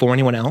 It wasn't for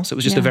anyone else. It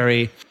was just a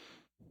very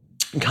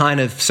kind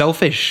of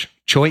selfish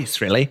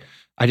choice, really.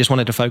 I just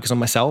wanted to focus on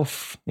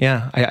myself.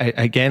 Yeah.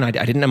 I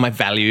didn't know my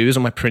values or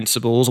my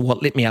principles or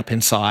what lit me up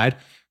inside.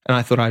 And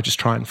I thought I'd just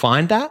try and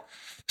find that.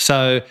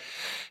 So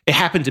it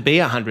happened to be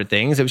 100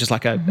 things. It was just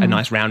like a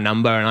nice round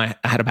number. And I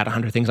had about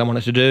 100 things I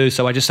wanted to do.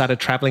 So I just started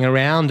traveling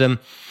around and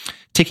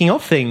ticking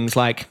off things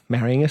like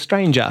marrying a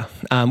stranger,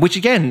 which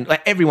again,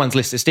 like everyone's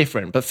list is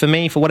different. But for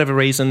me, for whatever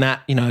reason,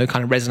 that, kind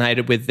of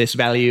resonated with this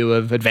value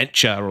of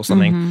adventure or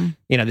something,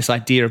 this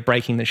idea of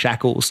breaking the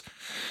shackles.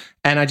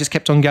 And I just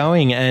kept on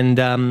going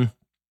and,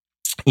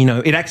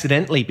 it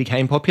accidentally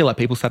became popular.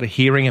 People started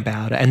hearing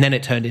about it. And then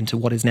it turned into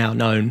what is now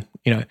known,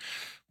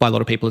 by a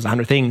lot of people as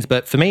 100 Things.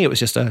 But for me, it was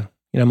just my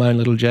own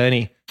little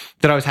journey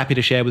that I was happy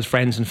to share with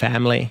friends and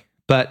family.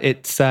 But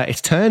it's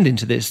turned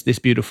into this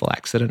beautiful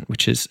accident,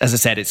 which is, as I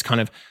said, it's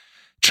kind of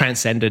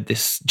transcended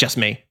this just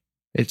me.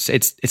 It's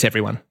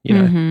everyone,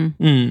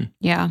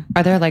 Yeah.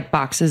 Are there like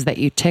boxes that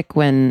you tick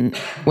when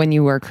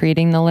you were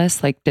creating the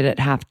list? Like, did it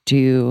have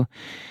to,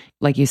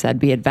 like you said,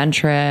 be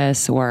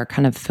adventurous or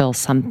kind of fill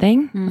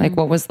something? Like,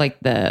 what was like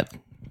the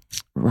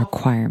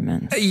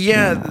requirements?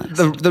 Yeah,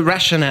 the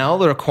rationale,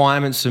 the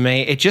requirements for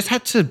me, it just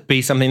had to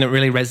be something that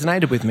really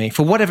resonated with me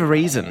for whatever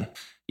reason.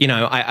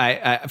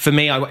 For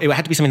me, it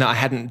had to be something that I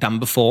hadn't done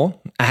before.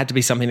 It had to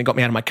be something that got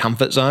me out of my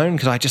comfort zone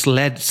because I just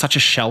led such a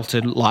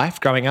sheltered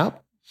life growing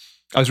up.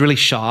 I was really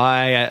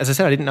shy. As I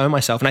said, I didn't know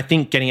myself. And I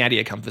think getting out of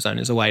your comfort zone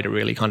is a way to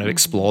really kind of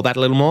explore that a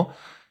little more.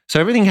 So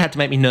everything had to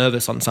make me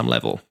nervous on some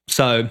level.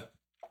 So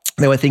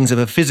there were things of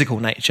a physical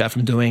nature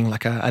from doing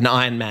like an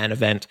Ironman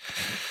event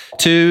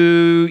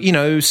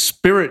to,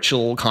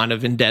 spiritual kind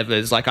of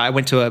endeavors. Like I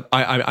went to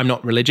I'm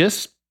not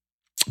religious,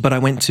 but I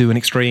went to an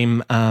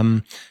extreme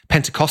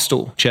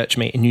Pentecostal church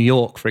meet in New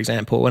York, for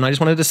example, and I just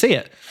wanted to see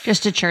it.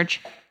 Just a church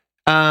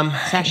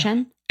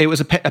session? It was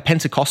a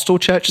Pentecostal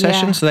church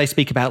session, so they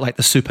speak about like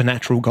the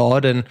supernatural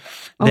God, and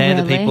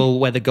they're the people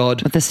where the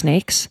God... With the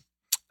snakes?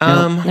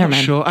 Not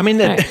sure. I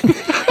mean, I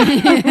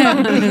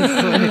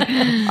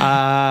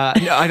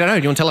don't know.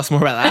 Do you want to tell us more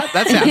about that?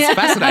 That sounds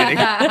fascinating.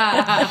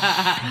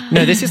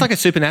 No, this is like a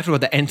supernatural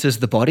that enters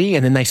the body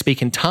and then they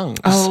speak in tongues.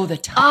 Oh, the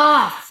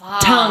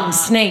tongues,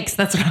 snakes.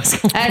 That's what I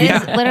was going to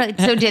is literally.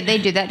 So did they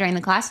do that during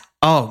the class?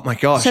 Oh my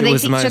gosh. So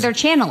so they're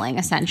channeling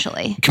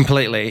essentially.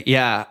 Completely.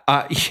 Yeah.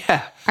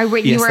 Yeah.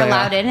 You were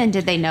allowed in and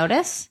did they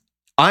notice?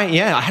 I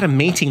had a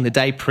meeting the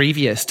day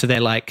previous to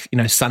their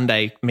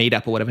Sunday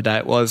meetup or whatever day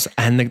it was.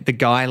 And the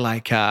guy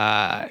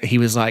he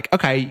was like,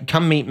 okay,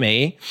 come meet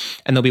me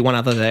and there'll be one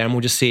other there and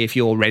we'll just see if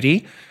you're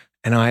ready.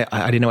 And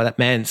I didn't know what that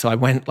meant. So I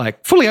went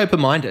like fully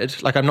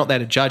open-minded. Like I'm not there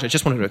to judge. I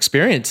just wanted to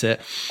experience it.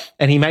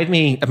 And he made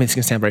me, it's going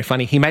to sound very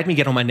funny. He made me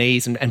get on my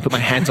knees and put my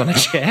hands on a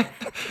chair.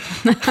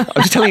 I'm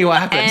just telling you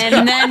what happened.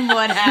 And then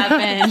what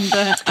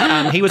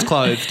happened? He was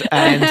clothed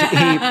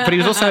but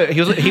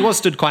he was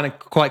stood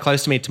quite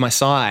close to me to my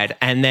side.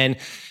 And then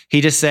he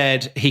just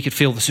said he could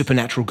feel the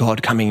supernatural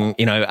God coming,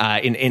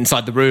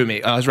 inside the room.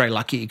 I was very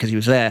lucky because he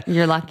was there.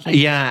 You're lucky.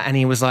 Yeah, and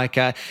he was like,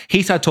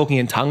 he started talking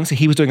in tongues.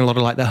 He was doing a lot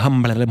of like the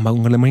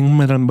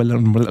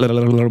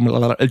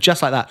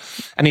just like that.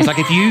 And he's like,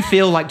 if you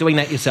feel like doing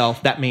that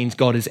yourself, that means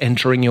God is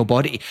entering your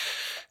body.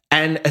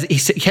 And he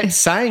kept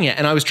saying it,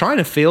 and I was trying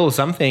to feel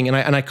something,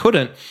 and I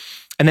couldn't.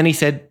 And then he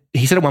said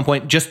at one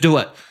point, just do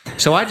it.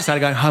 So I just started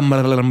going,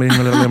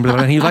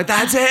 and he was like,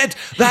 that's it.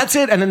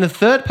 And then the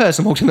third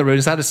person walked in the room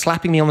and started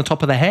slapping me on the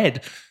top of the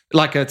head,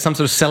 like some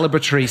sort of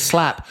celebratory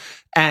slap,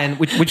 and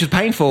which was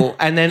painful.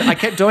 And then I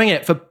kept doing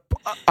it for,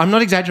 I'm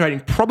not exaggerating,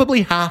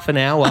 probably half an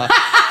hour.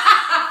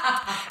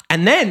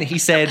 And then he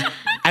said,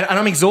 and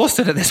I'm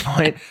exhausted at this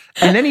point.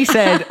 And then he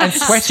said, and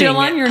sweating. Still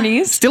on your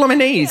knees? Still on my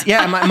knees.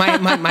 Yeah,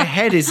 my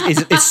head is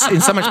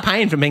in so much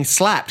pain from being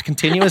slapped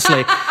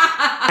continuously.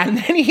 And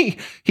then he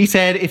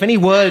said, if any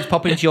words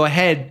pop into your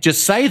head,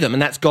 just say them.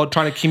 And that's God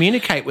trying to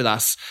communicate with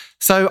us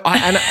So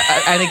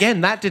and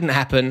again, that didn't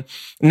happen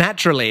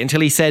naturally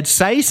until he said,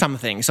 say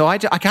something. So I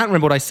can't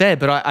remember what I said,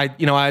 but I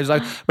was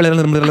like,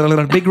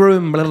 big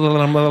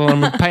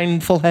room,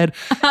 painful head.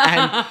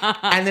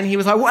 And then he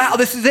was like, wow,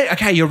 this is it.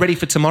 Okay, you're ready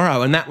for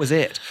tomorrow. And that was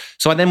it.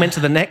 So I then went to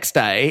the next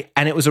day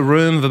and it was a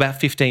room of about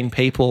 15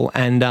 people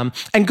and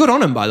good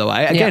on them, by the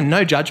way. Again,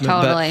 no judgment.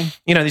 Totally.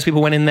 But, these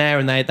people went in there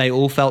and they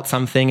all felt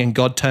something and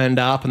God turned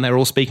up and they were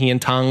all speaking in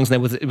tongues.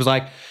 It was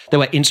like there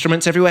were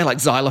instruments everywhere, like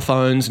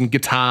xylophones and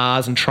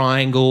guitars and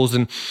triangles,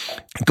 and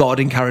God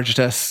encouraged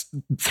us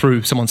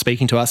through someone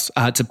speaking to us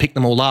to pick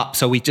them all up.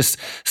 So we just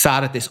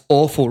started this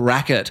awful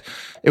racket.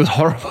 It was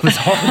horrible, this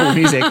horrible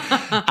music.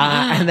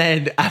 And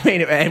then,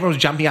 everyone was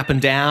jumping up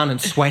and down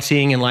and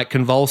sweating and like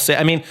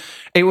convulsing.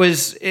 It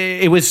was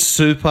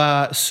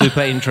super,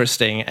 super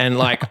interesting. And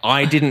like,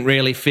 I didn't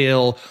really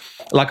feel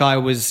like I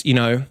was,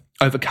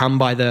 overcome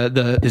by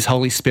this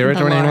Holy Spirit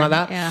or anything like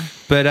that. Yeah.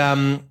 But,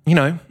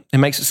 it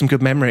makes it some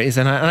good memories.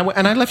 And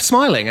I left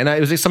smiling, and it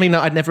was something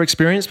that I'd never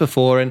experienced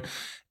before, and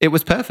it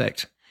was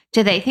perfect.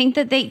 Do they think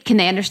that can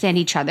they understand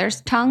each other's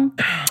tongue?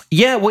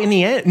 Yeah, well, in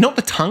the end, not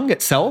the tongue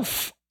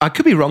itself. I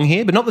could be wrong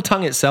here, but not the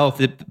tongue itself,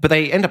 but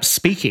they end up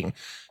speaking.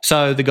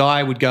 So the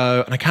guy would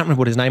go, and I can't remember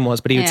what his name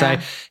was, but he would say,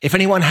 if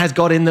anyone has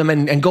God in them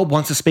and God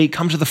wants to speak,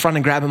 come to the front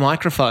and grab a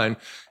microphone.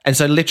 And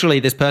so literally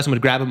this person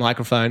would grab a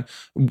microphone,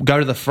 go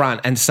to the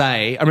front and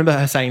say, I remember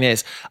her saying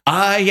this,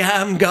 I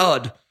am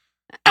God.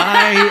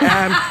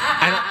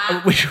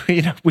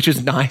 Which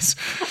was nice.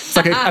 It's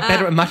like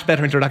a much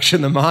better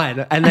introduction than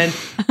mine. And then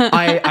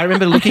I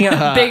remember looking at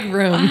her. Big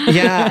room.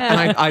 Yeah,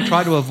 and I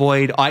try to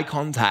avoid eye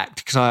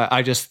contact because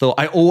I just thought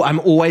I'm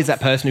always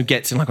that person who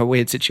gets in like a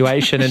weird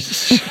situation. And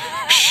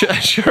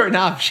sure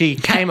enough, she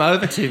came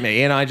over to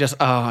me, and I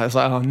was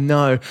like, oh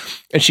no.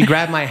 And she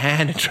grabbed my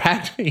hand and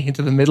dragged me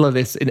into the middle of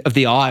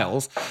the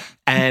aisles.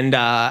 And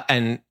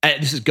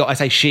this is God. I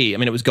say she.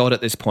 It was God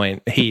at this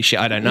point. He, she.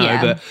 I don't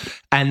know.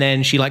 And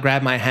then she like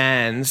grabbed my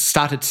hands,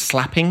 started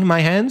slapping my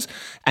hands,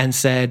 and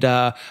said,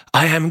 "I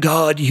am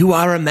God. You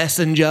are a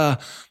messenger.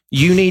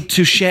 You need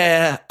to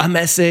share a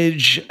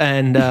message."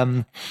 And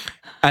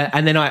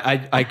then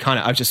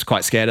I was just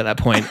quite scared at that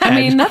point.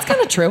 That's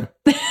kind of true.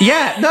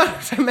 Yeah, no,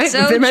 so true.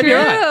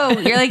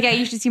 Right. You're like, yeah,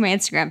 you should see my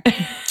Instagram.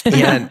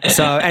 Yeah.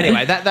 So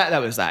anyway,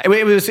 that was that.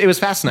 It was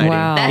fascinating.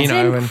 Wow. That's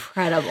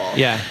incredible.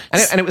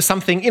 And it was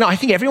something. I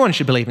think everyone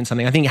should believe in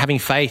something. I think having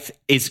faith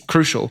is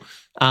crucial.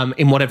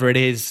 In whatever it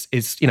is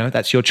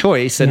that's your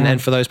choice.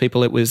 And for those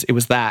people, it was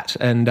that.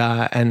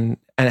 And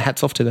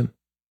hats off to them.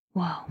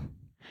 Wow.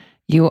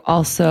 You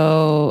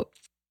also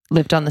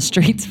lived on the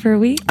streets for a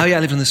week? Oh yeah, I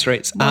lived on the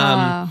streets.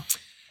 Wow.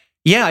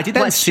 I did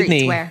that in streets?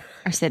 Sydney. Where?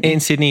 Or Sydney? In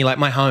Sydney, like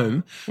my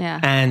home. Yeah.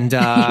 And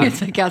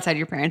it's like outside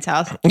your parents'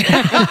 house.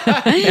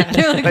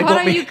 They're like,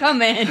 why don't you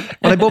come in?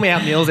 Well, they bought me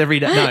out meals every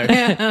day.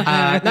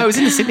 No, no, it was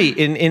in the city.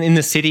 In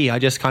the city, I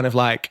just kind of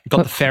like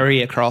got the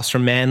ferry across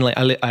from Manly.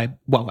 I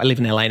live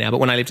in LA now, but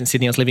when I lived in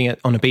Sydney, I was living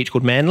on a beach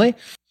called Manly, and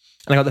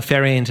I got the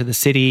ferry into the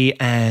city,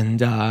 and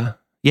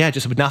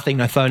just with nothing,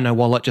 no phone, no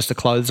wallet, just the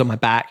clothes on my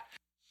back.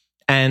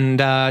 And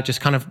just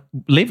kind of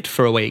lived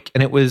for a week.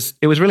 And it was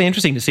really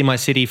interesting to see my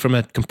city from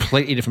a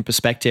completely different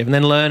perspective, and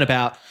then learn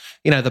about,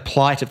 the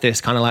plight of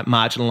this kind of like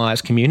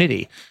marginalized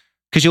community.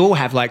 Because you all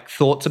have like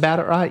thoughts about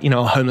it, right?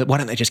 Homeless, why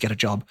don't they just get a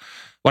job?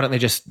 Why don't they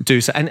just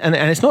do so? And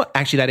it's not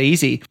actually that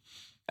easy.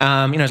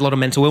 There's a lot of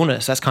mental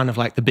illness. That's kind of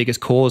like the biggest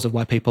cause of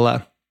why people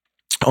are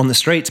on the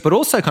streets, but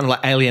also kind of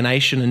like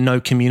alienation and no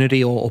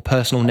community or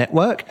personal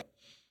network.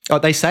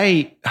 They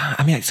say,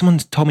 someone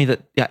told me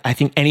that I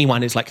think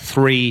anyone is like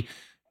 3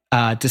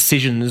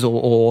 decisions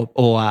or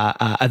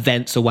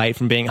events away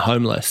from being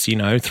homeless,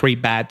 3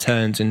 bad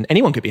turns and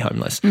anyone could be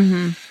homeless.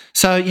 Mm-hmm.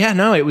 So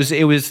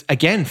it was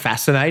again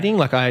fascinating.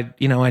 Like I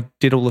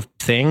did all the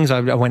things. I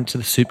went to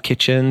the soup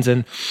kitchens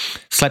and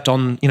slept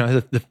on,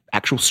 the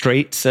actual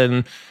streets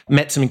and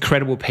met some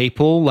incredible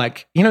people.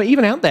 Like,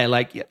 even out there,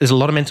 like there's a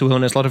lot of mental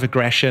illness, a lot of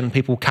aggression.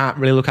 People can't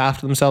really look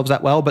after themselves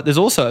that well, but there's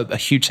also a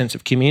huge sense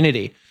of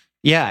community.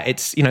 Yeah,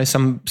 it's,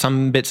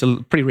 some bits are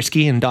pretty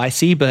risky and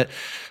dicey, but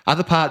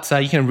other parts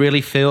you can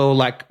really feel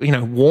like,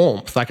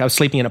 warmth. Like I was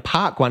sleeping in a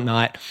park one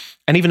night,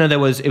 and even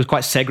though it was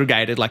quite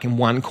segregated, like in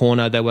one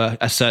corner there were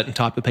a certain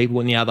type of people,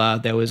 in the other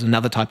there was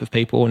another type of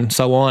people, and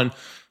so on.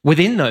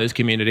 Within those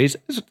communities,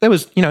 there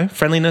was,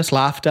 friendliness,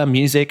 laughter,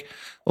 music,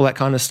 all that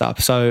kind of stuff.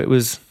 So it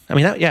was,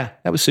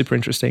 that was super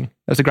interesting. It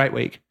was a great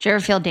week. Do you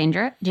ever feel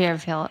danger? Do you ever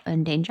feel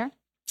in danger?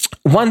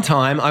 One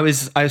time I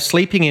was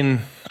sleeping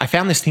in, I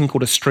found this thing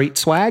called a street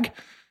swag.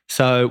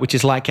 So, which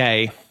is like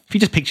if you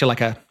just picture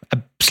like a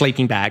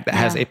sleeping bag that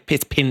has,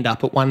 it's pinned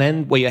up at one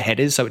end where your head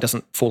is so it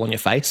doesn't fall on your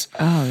face.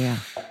 Oh, yeah.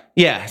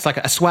 Yeah, it's like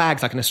a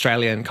swag's like an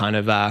Australian kind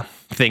of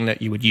thing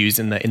that you would use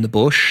in the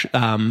bush.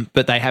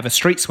 But they have a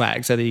street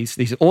swag. So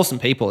these awesome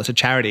people, it's a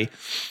charity.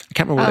 I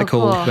can't remember what they're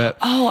called. Cool. But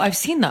I've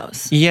seen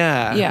those.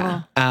 Yeah.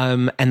 Yeah.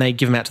 And they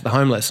give them out to the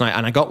homeless.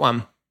 And I got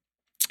one.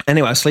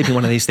 Anyway, I was sleeping in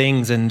one of these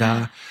things, and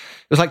it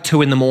was like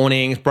 2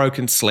 a.m,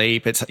 broken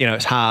sleep. It's,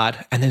 it's hard.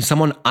 And then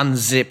someone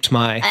unzipped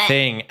my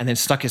thing and then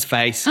stuck his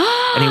face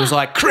and he was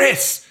like,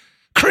 Chris,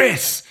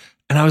 Chris.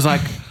 And I was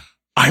like,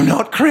 I'm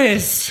not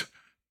Chris.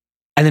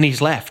 And then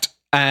he's left.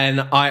 And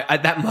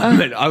at that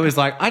moment, I was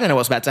like, I don't know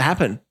what's about to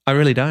happen. I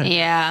really don't.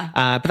 Yeah.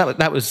 But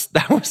that was it.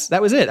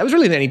 That was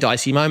really the only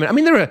dicey moment. I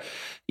mean, there are,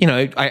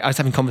 I was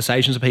having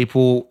conversations with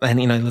people, and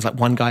there's like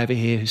one guy over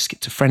here who's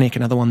schizophrenic,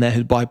 another one there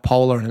who's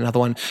bipolar, and another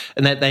one,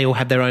 and they all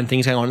have their own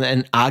things going on,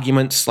 and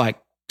arguments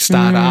like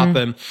start up,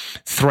 and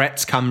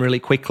threats come really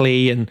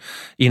quickly, and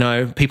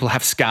people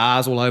have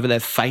scars all over their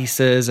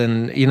faces,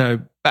 and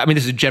I mean,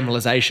 this is a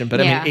generalization,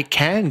 but I mean, it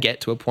can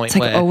get to a point It's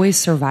like where always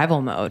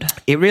survival mode.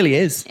 it really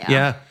is.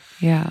 Yeah.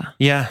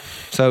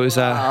 So it was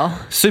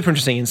super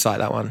interesting insight,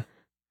 that one.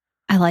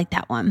 I like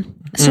that one.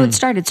 So it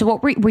started. So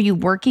what were you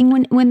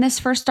working when this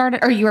first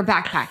started, or you were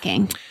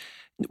backpacking?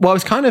 Well, I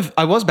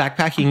was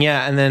backpacking,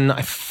 and then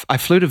I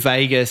flew to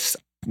Vegas,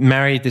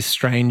 married this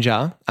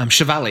stranger,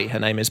 Shivali, her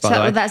name is, by the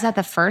way. So is that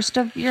the first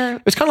of your?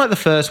 It was kind of like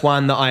the first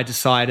one that I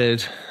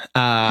decided.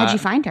 How'd you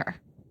find her?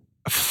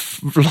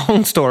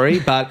 Long story,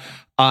 but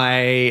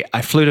I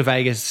flew to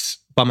Vegas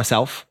by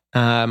myself.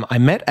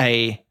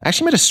 I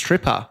actually met a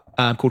stripper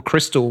called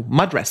Crystal,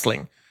 mud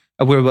wrestling.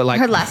 We were like,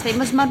 her last name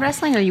was mud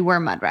wrestling, or you were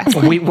mud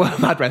wrestling? We were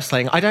mud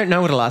wrestling. I don't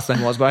know what her last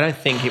name was, but I don't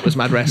think it was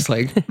mud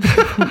wrestling.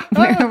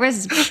 Where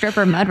was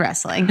stripper mud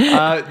wrestling?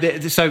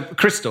 So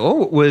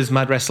Crystal was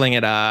mud wrestling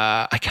at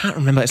I can't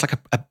remember. It's like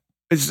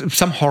it's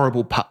some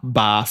horrible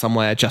bar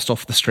somewhere just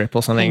off the strip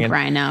or something.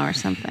 Rhino or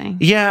something.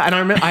 Yeah,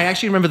 and I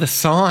actually remember the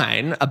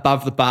sign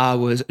above the bar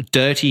was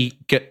dirty.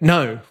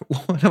 No,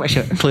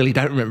 actually, I clearly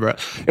don't remember it.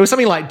 It was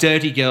something like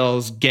 "Dirty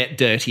girls get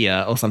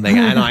dirtier" or something.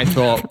 And I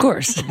thought, of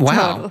course,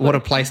 wow, what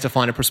a place to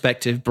find a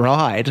prospective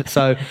bride.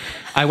 So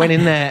I went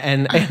in there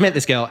and I met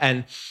this girl,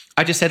 and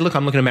I just said, "Look,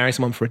 I'm looking to marry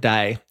someone for a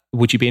day.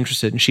 Would you be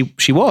interested?" And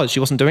she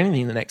wasn't doing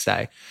anything the next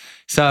day.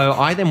 So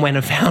I then went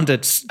and found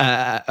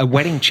a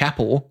wedding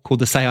chapel called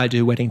the Say I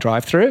Do Wedding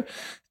Drive-Thru,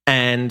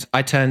 and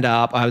I turned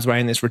up. I was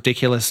wearing this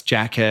ridiculous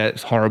jacket,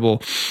 it's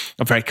horrible,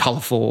 very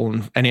colourful,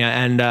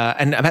 and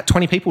about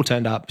 20 people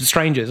turned up,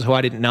 strangers who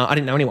I didn't know. I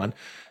didn't know anyone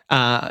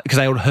because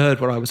they all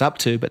heard what I was up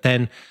to. But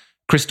then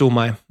Crystal,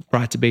 my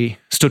bride-to-be,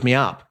 stood me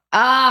up.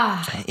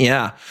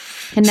 Yeah.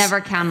 Can never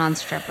count on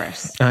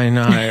strippers. I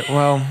know.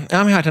 Well,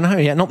 I mean, I don't know.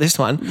 Yeah, not this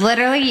one.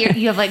 Literally,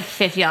 you have like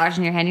 $50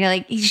 in your hand. You're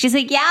like, she's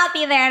like, yeah, I'll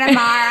be there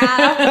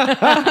tomorrow.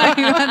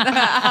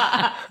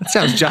 That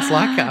sounds just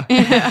like her.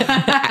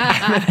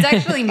 It's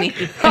actually me.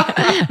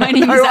 My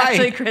name is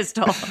actually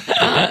Crystal.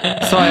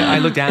 So I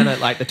looked down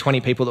at like the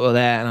 20 people that were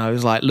there, and I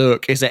was like,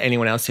 look, is there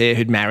anyone else here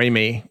who'd marry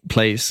me,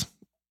 please,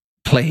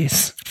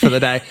 for the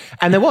day?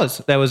 And there was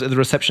the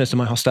receptionist in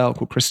my hostel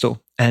called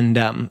Crystal, and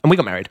we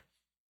got married.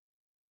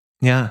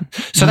 Yeah.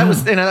 So that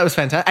was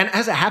fantastic. And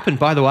as it happened,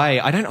 by the way,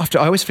 I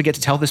always forget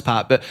to tell this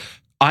part, but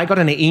I got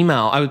an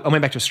email. I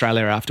went back to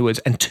Australia afterwards,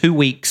 and 2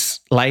 weeks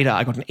later,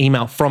 I got an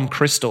email from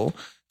Crystal.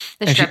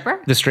 The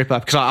stripper? The stripper.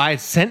 Because I had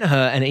sent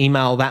her an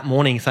email that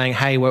morning saying,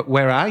 hey,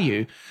 where are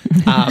you?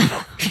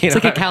 It's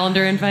like a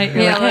calendar invite.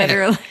 Yeah, like,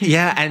 literally.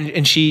 Yeah.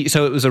 And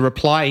so it was a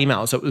reply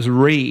email. So it was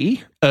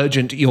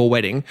urgent your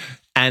wedding.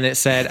 And it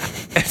said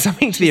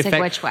something to the effect.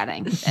 Like, which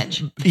wedding,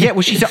 bitch? Yeah,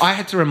 well, she said, I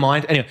had to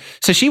remind, anyway.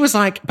 So she was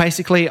like,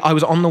 basically, I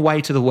was on the way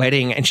to the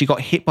wedding and she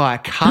got hit by a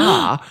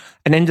car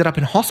and ended up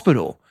in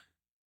hospital.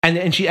 And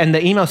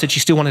the email said she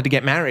still wanted to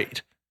get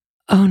married.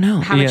 Oh, no.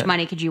 How much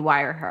money could you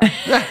wire her?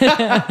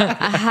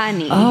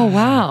 Honey. Oh,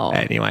 wow.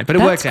 Anyway, but it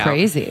worked out. That's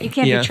crazy. You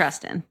can't be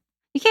trusting.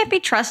 You can't be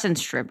trusting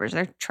strippers.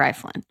 They're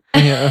trifling.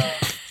 Yeah.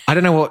 I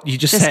don't know what you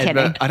just said, kidding.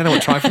 But I don't know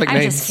what trifling means.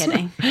 I'm just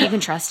kidding. You can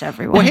trust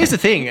everyone. Well, here's the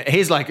thing.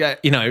 Here's like,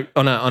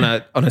 on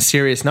a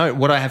serious note,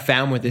 what I have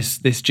found with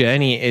this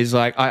journey is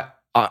like,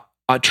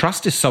 I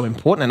trust is so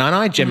important, and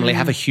I generally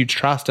have a huge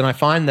trust, and I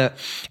find that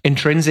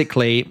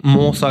intrinsically,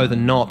 more so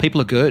than not,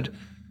 people are good.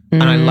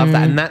 And I love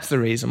that. And that's the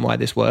reason why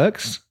this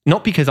works.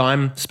 Not because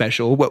I'm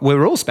special, but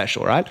we're all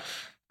special, right?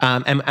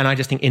 And I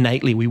just think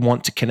innately we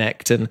want to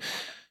connect. And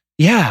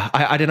yeah,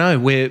 I don't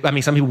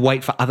know. Some people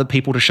wait for other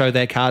people to show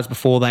their cards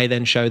before they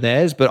then show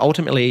theirs. But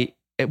ultimately,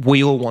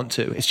 we all want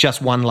to. It's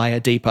just one layer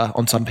deeper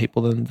on some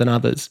people than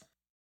others.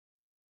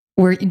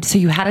 So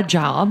you had a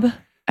job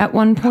at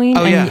one point,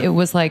 and it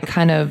was like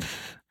kind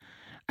of...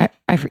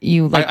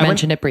 You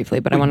mentioned it briefly,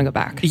 but I want to go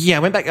back. Yeah, I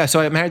went back. So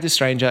I married this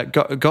stranger,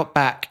 got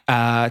back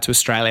to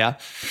Australia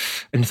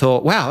and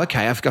thought, wow,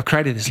 okay, I've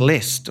created this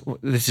list.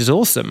 This is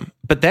awesome.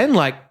 But then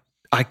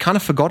I kind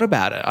of forgot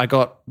about it. I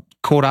got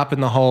caught up in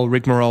the whole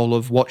rigmarole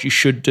of what you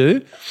should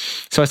do.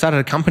 So I started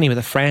a company with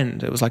a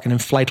friend. It was like an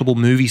inflatable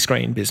movie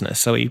screen business.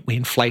 So we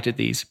inflated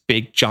these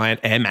big giant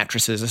air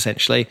mattresses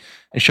essentially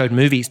and showed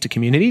movies to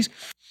communities.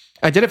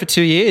 I did it for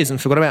 2 years and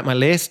forgot about my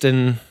list.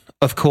 And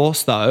of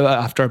course, though,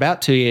 after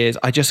about 2 years,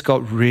 I just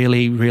got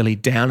really, really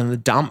down in the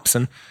dumps,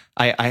 and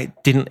I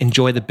didn't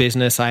enjoy the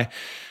business. I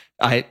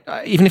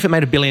even if it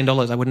made $1 billion, I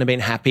wouldn't have been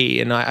happy,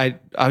 and I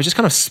was just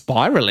kind of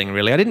spiraling.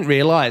 Really, I didn't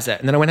realize it.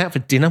 And then I went out for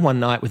dinner one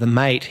night with a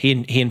mate.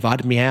 He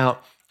invited me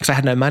out because I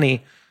had no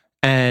money,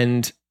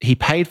 and he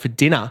paid for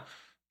dinner.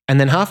 And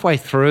then halfway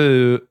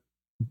through,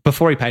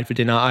 before he paid for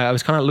dinner, I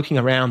was kind of looking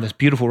around this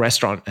beautiful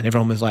restaurant, and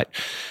everyone was like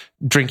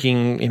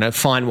drinking,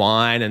 fine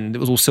wine, and it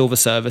was all silver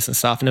service and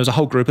stuff. And there was a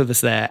whole group of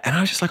us there. And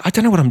I was just like, I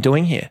don't know what I'm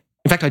doing here.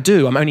 In fact, I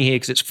do. I'm only here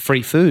because it's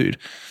free food.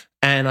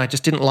 And I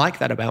just didn't like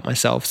that about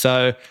myself.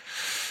 So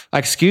I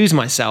excused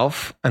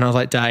myself and I was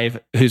like, Dave,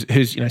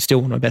 who's still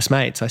one of my best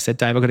mates. I said,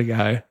 Dave, I've got to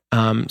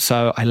go.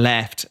 So I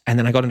left and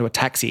then I got into a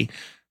taxi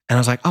and I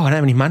was like, oh, I don't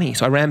have any money.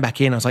 So I ran back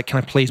in. I was like, can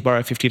I please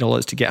borrow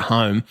 $50 to get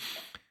home?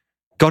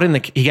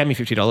 He gave me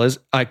 $50.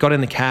 I got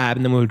in the cab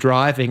and then we were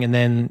driving and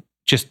then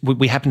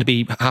we happened to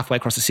be halfway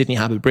across the Sydney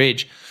Harbour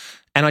Bridge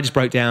and I just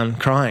broke down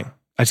crying.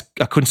 I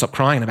couldn't stop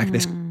crying in the back of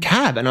this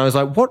cab. And I was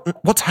like,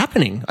 what's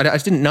happening? I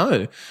just didn't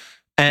know.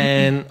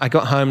 And I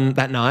got home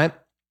that night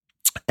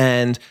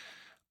and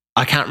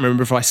I can't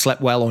remember if I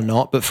slept well or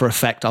not, but for a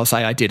fact, I'll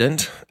say I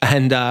didn't.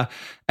 And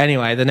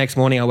anyway, the next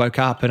morning I woke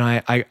up and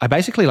I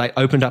basically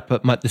opened up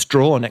this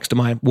drawer next to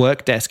my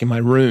work desk in my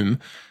room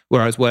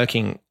where I was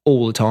working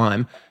all the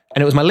time.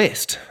 And it was my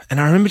list.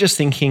 And I remember just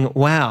thinking,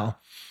 wow,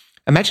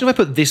 imagine if I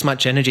put this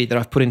much energy that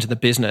I've put into the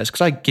business,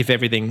 because I give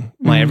everything,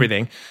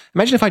 everything.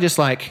 Imagine if I just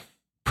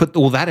put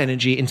all that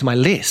energy into my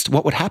list,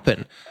 what would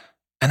happen?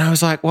 And I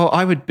was like, well,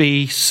 I would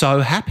be so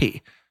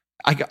happy.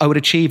 I would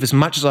achieve as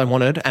much as I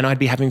wanted and I'd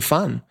be having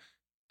fun.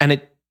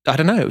 And I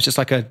don't know, it was just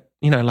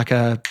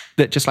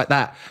just like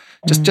that.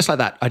 Just like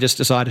that. I just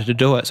decided to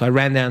do it. So I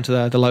ran down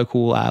to the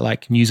local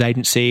news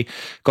agency,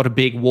 got a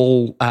big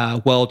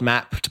world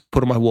map to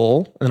put on my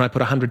wall. And then I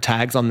put 100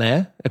 tags on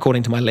there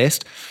according to my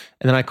list.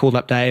 And then I called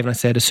up Dave and I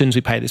said, as soon as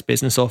we pay this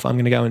business off, I'm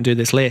going to go and do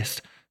this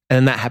list. And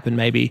then that happened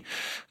maybe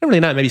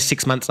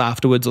 6 months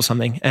afterwards or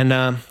something. And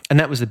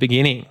that was the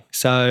beginning.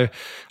 So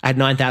I had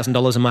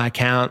 $9,000 in my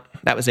account.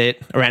 That was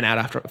it. I ran out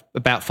after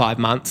about 5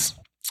 months.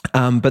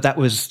 But that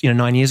was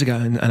 9 years ago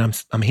and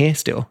I'm here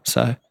still.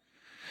 So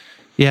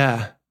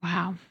yeah.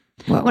 Wow.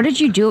 Well, what did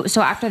you do?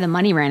 So after the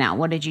money ran out,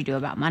 what did you do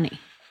about money?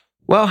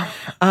 Well,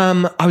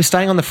 I was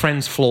staying on the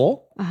friend's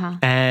floor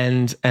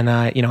and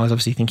I was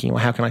obviously thinking,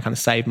 well, how can I kind of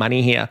save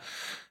money here?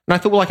 And I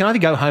thought, well, I can either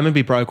go home and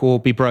be broke or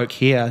be broke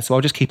here. So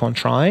I'll just keep on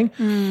trying.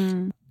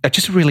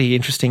 Just a really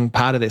interesting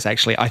part of this,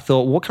 actually. I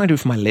thought, what can I do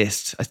for my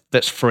list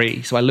that's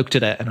free? So I looked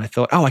at it and I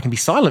thought, oh, I can be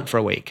silent for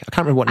a week. I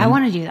can't remember what I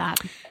want to do that.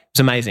 It was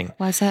amazing.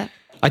 What's it?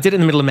 I did it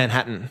in the middle of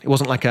Manhattan. It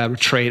wasn't like a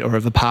retreat or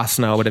a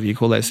Vipassana or whatever you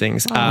call those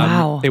things. Oh,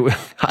 wow. It was,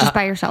 just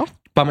by yourself?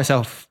 By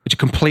myself, which is a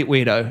complete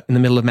weirdo in the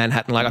middle of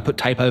Manhattan. I put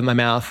tape over my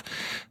mouth.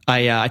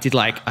 I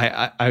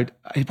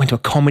went to a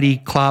comedy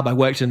club. I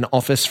worked in an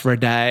office for a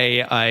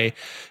day. I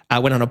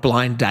went on a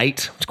blind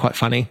date. It's quite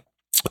funny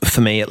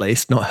for me, at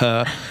least, not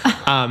her.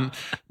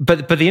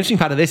 But the interesting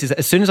part of this is that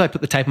as soon as I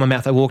put the tape in my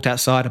mouth, I walked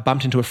outside. I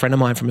bumped into a friend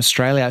of mine from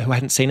Australia who I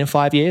hadn't seen in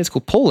 5 years,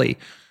 called Paulie.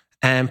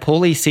 And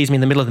Paulie sees me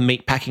in the middle of the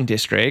meatpacking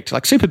district,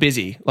 super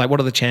busy.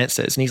 What are the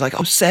chances? And he's like,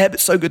 oh, Seb,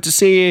 it's so good to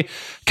see you.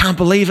 Can't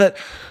believe it.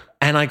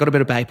 And I got a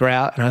bit of paper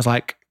out and I was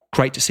like,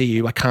 great to see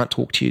you. I can't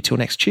talk to you till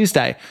next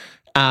Tuesday.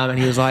 And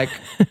he was like,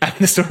 and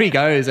the story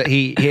goes that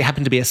he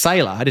happened to be a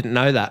sailor. I didn't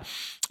know that.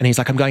 And he's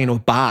like, I'm going into a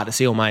bar to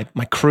see all my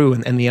crew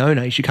and the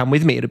owner. You should come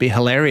with me. It'll be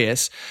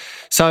hilarious.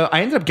 So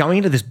I ended up going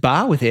into this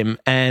bar with him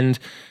and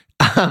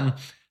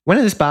went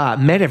to this bar,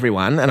 met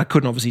everyone, and I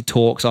couldn't obviously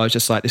talk. So I was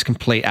just like this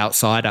complete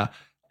outsider.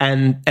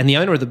 And the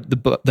owner of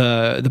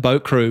the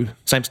boat crew,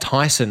 his name's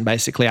Tyson,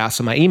 basically asked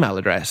for my email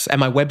address and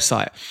my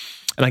website.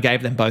 And I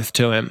gave them both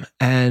to him.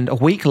 And a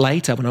week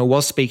later, when I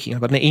was speaking, I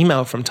got an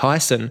email from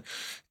Tyson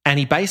and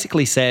he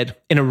basically said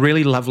in a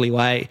really lovely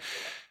way,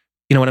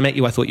 when I met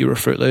you, I thought you were a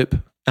Fruit Loop.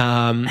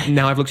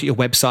 Now I've looked at your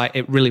website.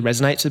 It really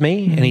resonates with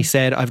me. And he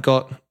said, I've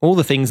got all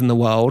the things in the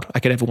world I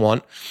could ever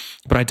want,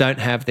 but I don't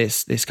have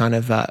this kind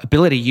of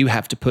ability you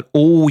have to put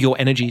all your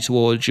energy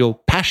towards your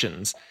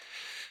passions.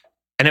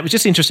 And it was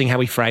just interesting how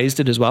he phrased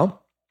it as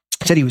well.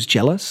 He said he was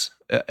jealous,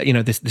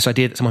 this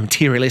idea that someone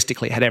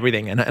materialistically had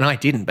everything and I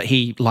didn't, but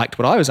he liked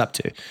what I was up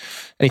to. And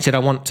he said, I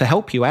want to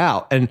help you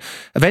out. And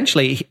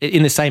eventually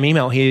in the same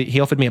email, he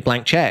offered me a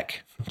blank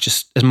check,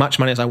 just as much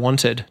money as I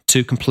wanted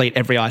to complete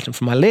every item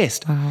from my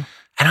list. Wow.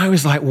 And I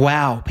was like,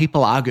 wow,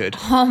 people are good.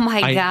 Oh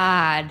my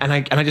God. And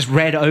I just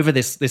read over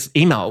this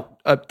email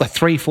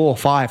 3, 4,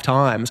 5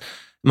 times.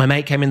 My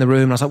mate came in the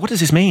room and I was like, what does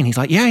this mean? He's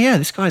like, yeah,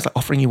 this guy's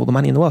offering you all the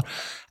money in the world.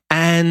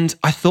 And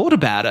I thought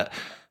about it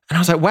and I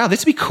was like, wow,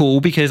 this would be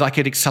cool because I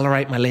could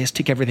accelerate my list,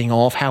 tick everything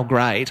off. How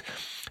great.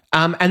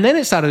 And then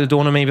it started to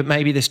dawn on me, but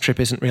maybe this trip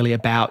isn't really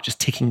about just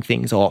ticking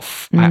things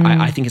off.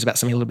 I think it's about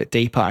something a little bit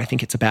deeper. I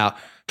think it's about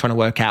trying to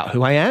work out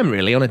who I am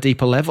really on a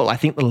deeper level. I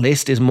think the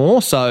list is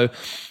more so,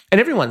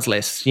 and everyone's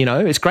lists,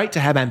 it's great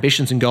to have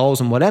ambitions and goals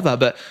and whatever,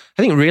 but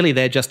I think really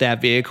they're just our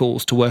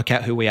vehicles to work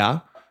out who we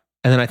are.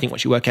 And then I think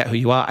once you work out who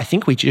you are, I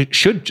think we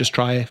should just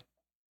try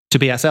to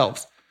be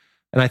ourselves.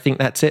 And I think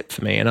that's it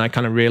for me. And I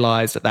kind of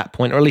realized at that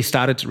point, or at least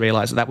started to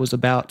realize that was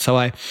about. So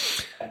I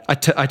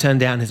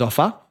turned down his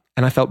offer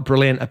and I felt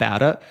brilliant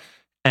about it.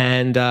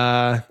 And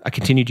I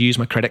continued to use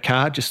my credit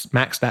card, just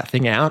maxed that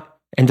thing out,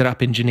 ended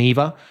up in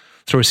Geneva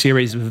through a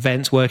series of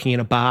events, working in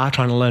a bar,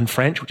 trying to learn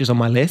French, which is on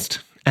my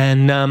list.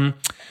 And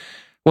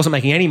wasn't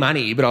making any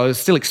money, but I was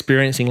still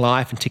experiencing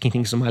life and ticking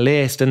things on my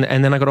list. And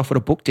then I got offered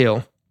a book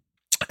deal.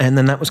 And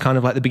then that was kind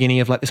of like the beginning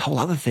of like this whole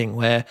other thing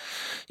where,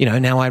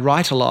 now I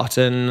write a lot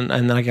and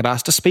then I get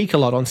asked to speak a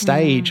lot on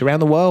stage around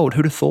the world.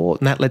 Who'd have thought?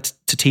 And that led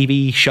to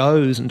TV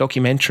shows and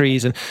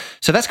documentaries. And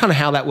so that's kind of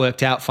how that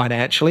worked out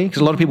financially,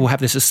 because a lot of people have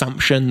this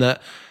assumption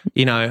that,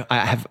 I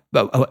have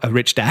a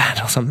rich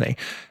dad or something.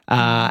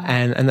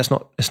 And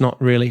it's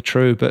not really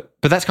true. But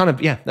that's kind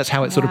of, that's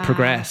how it sort of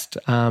progressed.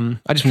 I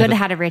just could have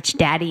had a rich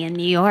daddy in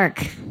New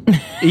York.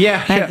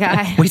 Yeah. That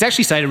guy. Well, he's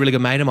actually stayed a really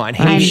good mate of mine.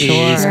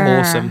 He is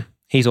awesome.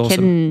 He's awesome.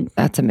 Kidding.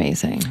 That's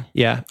amazing.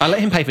 Yeah. I let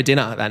him pay for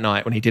dinner that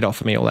night when he did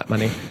offer me all that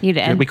money. You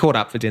did? We caught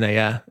up for dinner,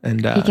 yeah.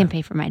 And he can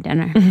pay for my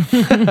dinner.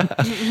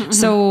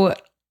 So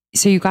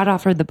you got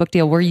offered the book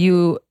deal.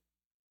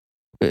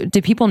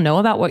 Did people know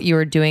about what you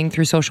were doing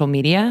through social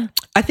media?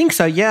 I think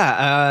so,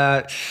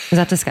 yeah. Is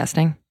that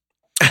disgusting?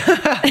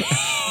 The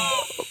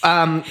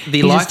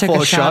You Life just took a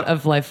Force shot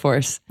of Life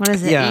Force. What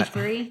is it, Yeah.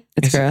 E3?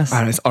 It's gross. I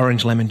don't know, it's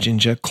orange, lemon,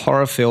 ginger,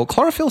 chlorophyll.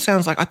 Chlorophyll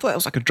sounds like, I thought it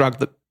was like a drug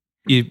that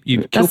you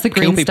That's the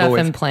kill green people stuff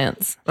with. in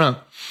plants.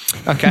 Oh,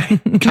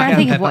 okay. I'm trying to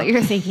think of Pepper. what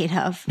you're thinking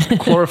of.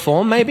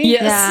 Chloroform, maybe?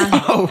 Yes.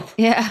 Yeah. Oh,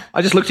 Yeah.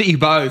 I just looked at you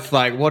both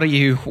like, what are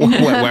you,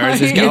 where is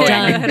this You're going?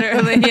 done.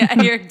 Literally,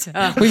 yeah, you're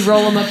done. We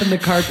roll them up in the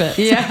carpet.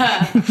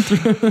 Yeah.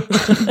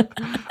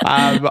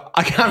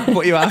 I can't remember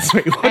what you asked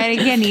me. I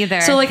can't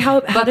either. So like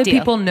how did deal.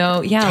 people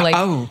know? Yeah, like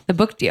the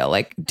book deal.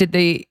 Like did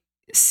they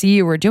see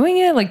you were doing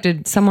it? Like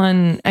did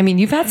someone, I mean,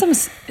 you've had some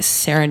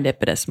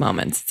serendipitous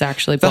moments. It's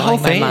actually The whole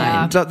blowing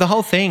my thing, mind. the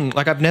whole thing.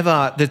 Like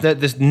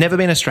there's never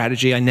been a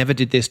strategy. I never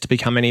did this to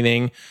become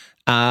anything.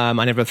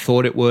 I never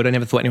thought it would. I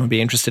never thought anyone would be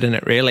interested in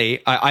it,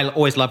 really. I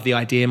always loved the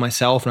idea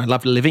myself and I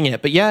loved living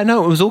it. But yeah,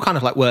 no, it was all kind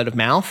of like word of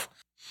mouth.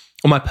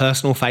 On my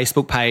personal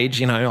Facebook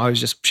page, I was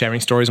just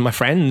sharing stories with my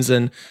friends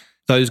and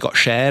those got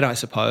shared, I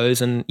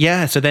suppose. And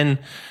yeah, so then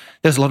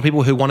there's a lot of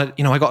people who wanted,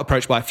 I got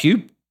approached by a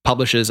few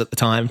publishers at the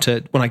time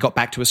when I got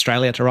back to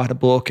Australia to write a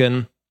book.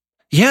 And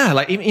yeah,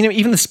 like,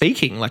 even the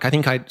speaking, like I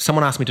think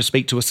someone asked me to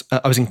speak to us.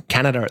 I was in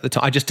Canada at the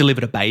time. I just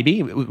delivered a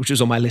baby, which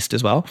was on my list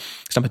as well.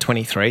 It's number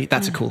 23.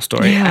 That's a cool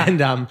story. Yeah.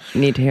 And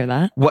Need to hear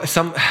that.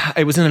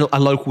 it was in a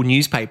local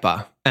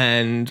newspaper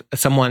and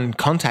someone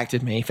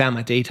contacted me, found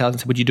my details and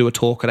said, would you do a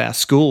talk at our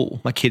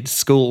school, my kid's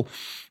school?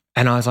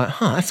 And I was like,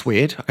 that's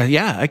weird. I go,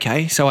 yeah,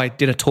 okay. So I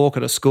did a talk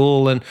at a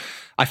school and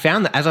I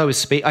found that as I was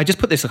speaking, I just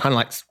put this kind of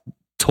like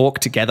talk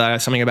together,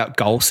 something about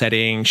goal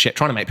setting, shit,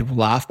 trying to make people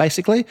laugh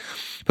basically.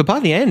 But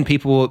by the end,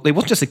 it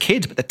wasn't just the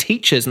kids, but the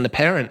teachers and the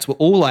parents were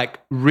all like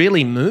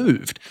really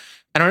moved.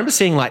 And I remember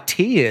seeing like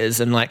tears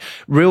and like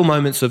real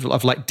moments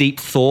of like deep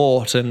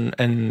thought and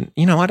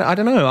I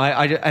don't know.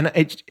 And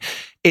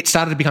it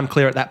started to become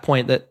clear at that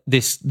point that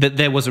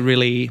there was a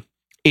really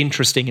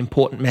interesting,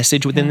 important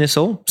message within this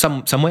all,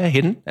 somewhere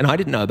hidden, and I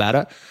didn't know about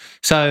it.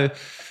 So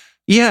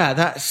yeah,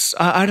 that's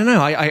I don't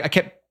know.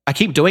 I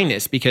keep doing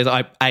this because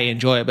I A,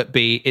 enjoy it, but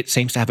B, it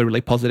seems to have a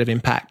really positive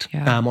impact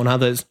on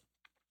others.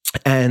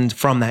 And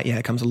from that,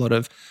 it comes a lot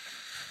of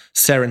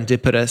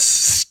serendipitous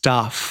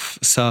stuff.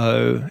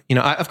 So,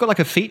 I've got like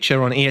a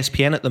feature on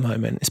ESPN at the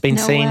moment. It's been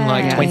seen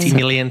like 20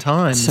 million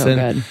times. So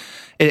good.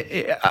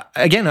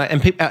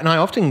 And I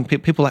often,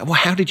 people are like, well,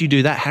 how did you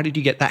do that? How did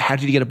you get that? How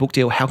did you get a book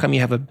deal? How come you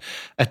have a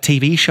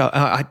TV show?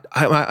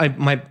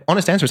 My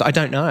honest answer is I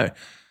don't know.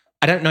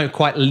 I don't know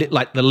quite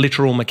like the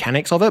literal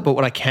mechanics of it, but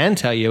what I can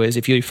tell you is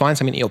if you find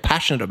something that you're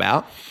passionate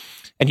about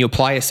and you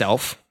apply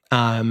yourself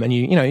and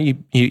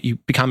you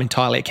become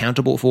entirely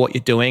accountable for what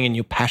you're doing and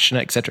you're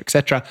passionate, et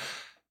cetera,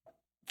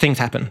 things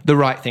happen. The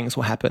right things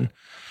will happen.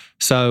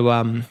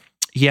 So,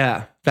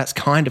 that's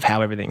kind of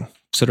how everything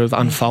sort of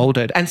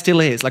unfolded and still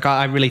is. Like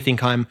I really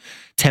think I'm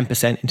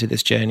 10% into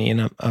this journey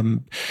and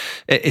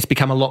it's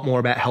become a lot more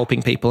about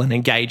helping people and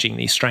engaging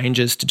these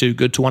strangers to do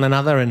good to one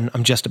another. And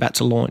I'm just about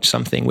to launch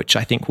something which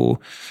I think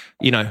will,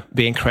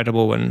 be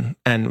incredible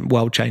and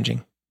world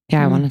changing.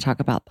 Yeah, I want to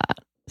talk about that.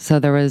 So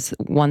there was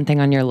one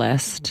thing on your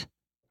list,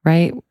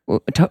 right?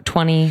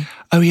 20.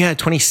 Oh yeah,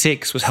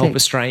 26 was help a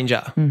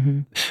stranger.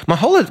 Mm-hmm. My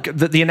whole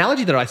the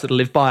analogy that I sort of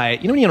live by,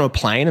 when you're on a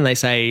plane and they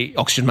say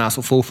oxygen mask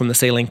will fall from the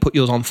ceiling, put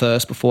yours on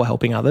first before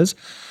helping others.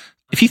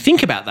 If you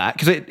think about that,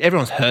 because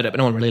everyone's heard it, but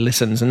no one really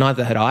listens, and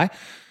neither had I.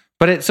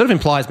 But it sort of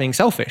implies being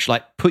selfish,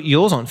 like put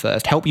yours on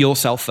first, help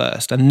yourself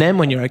first, and then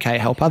when you're okay,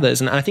 help others.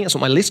 And I think that's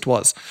what my list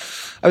was.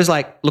 I was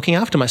like looking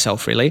after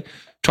myself, really,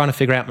 trying to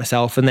figure out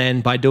myself, and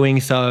then by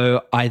doing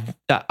so, I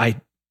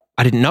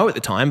didn't know at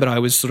the time, but I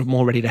was sort of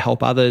more ready to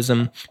help others.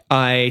 And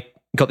I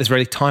got this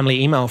very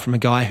timely email from a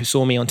guy who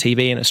saw me on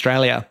TV in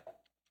Australia,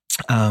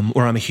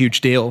 where I'm a huge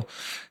deal.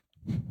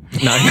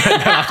 No.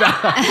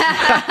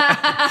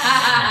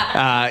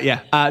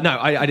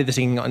 I did this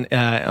thing on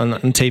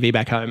TV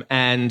back home,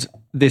 and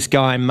this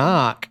guy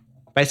Mark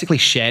basically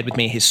shared with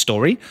me his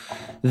story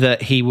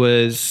that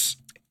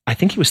I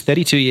think he was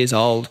 32 years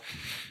old,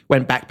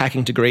 went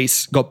backpacking to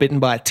Greece, got bitten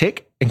by a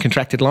tick, and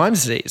contracted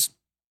Lyme's disease.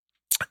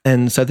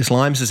 And so this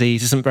Lyme's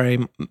disease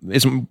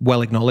isn't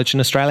well acknowledged in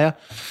Australia,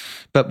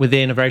 but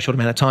within a very short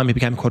amount of time, he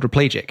became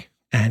quadriplegic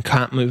and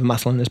can't move a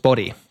muscle in his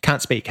body,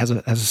 can't speak, has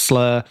a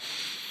slur.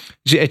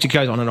 it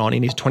goes on and on. He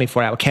needs a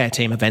 24-hour care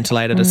team, a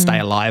ventilator to stay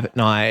alive at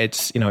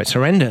night. It's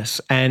horrendous.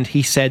 And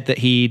he said that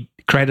he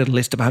created a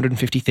list of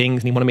 150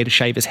 things and he wanted me to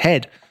shave his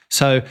head.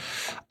 So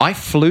I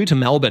flew to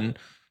Melbourne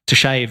to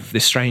shave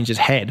this stranger's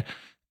head.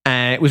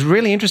 And it was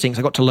really interesting because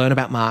I got to learn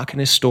about Mark and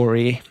his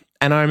story.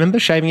 And I remember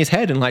shaving his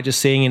head and like just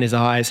seeing in his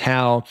eyes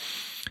how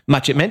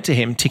much it meant to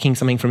him, ticking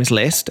something from his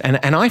list. And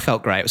I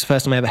felt great. It was the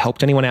first time I ever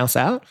helped anyone else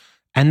out.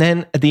 And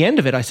then at the end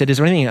of it, I said, is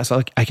there anything else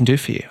I can do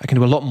for you? I can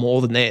do a lot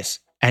more than this.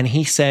 And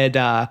he said,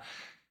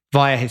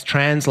 via his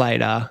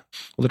translator,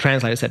 the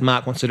translator said,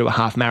 Mark wants to do a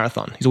half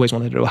marathon. He's always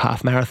wanted to do a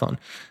half marathon.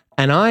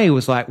 And I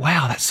was like,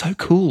 wow, that's so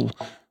cool.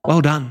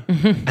 Well done.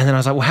 And then I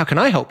was like, well, how can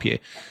I help you?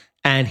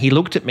 And he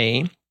looked at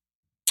me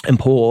and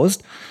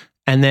paused.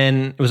 And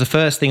then it was the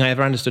first thing I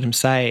ever understood him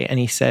say. And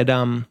he said,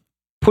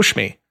 push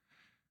me.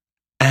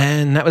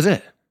 And that was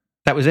it.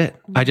 That was it.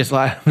 I just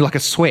like a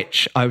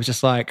switch. I was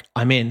just like,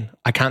 I'm in.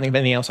 I can't think of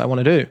anything else I want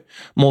to do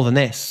more than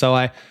this. So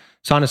I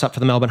signed us up for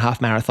the Melbourne Half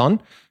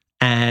Marathon.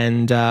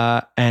 And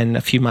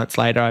a few months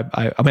later,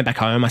 I went back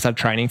home. I started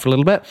training for a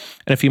little bit.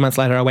 And a few months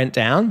later, I went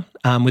down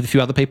with a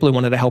few other people who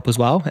wanted to help as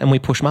well. And we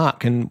pushed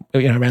Mark and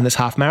around this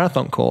half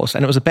marathon course.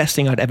 And it was the best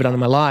thing I'd ever done in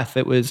my life.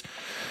 It was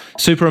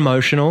super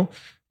emotional.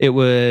 It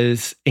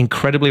was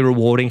incredibly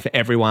rewarding for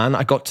everyone.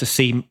 I got to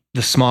see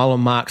the smile on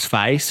Mark's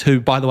face,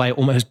 who, by the way,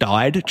 almost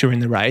died during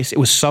the race. It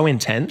was so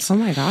intense. Oh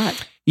my God.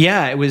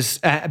 Yeah, it was,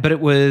 but it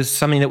was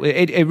something that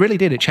it really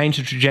did. It changed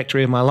the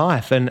trajectory of my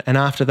life. And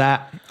after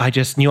that, I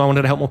just knew I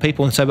wanted to help more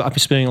people. And so I've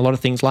been doing a lot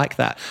of things like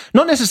that.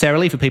 Not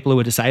necessarily for people who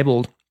are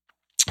disabled,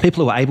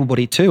 people who are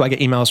able-bodied too. I get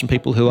emails from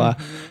people who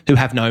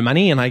have no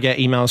money, and I get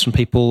emails from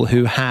people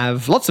who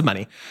have lots of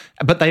money,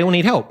 but they all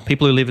need help.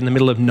 People who live in the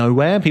middle of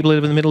nowhere, people who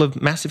live in the middle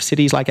of massive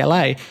cities like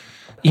LA.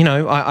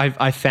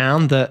 I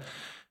found that,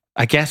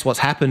 I guess what's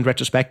happened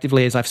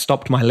retrospectively is I've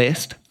stopped my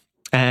list.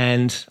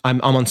 And I'm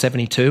on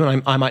 72,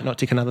 and I might not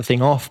tick another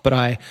thing off, but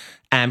I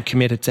am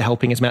committed to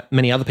helping as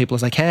many other people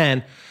as I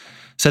can.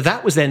 So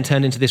that was then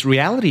turned into this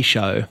reality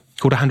show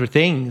called 100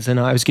 Things, and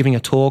I was giving a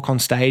talk on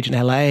stage in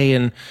LA,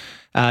 and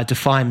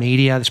Defy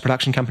Media, this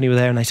production company, were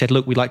there, and they said,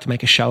 look, we'd like to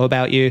make a show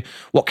about you.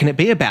 What can it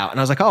be about? And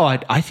I was like,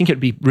 I think it'd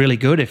be really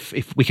good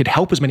if we could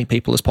help as many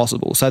people as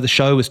possible. So the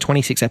show was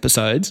 26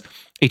 episodes.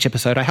 Each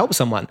episode I helped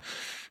someone,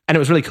 and it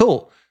was really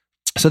cool.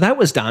 So that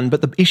was done,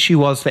 but the issue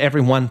was for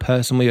every one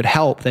person we would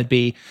help, there'd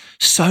be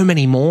so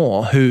many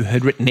more who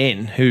had written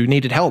in who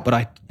needed help, but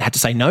I had to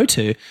say no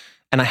to,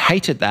 and I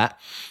hated that.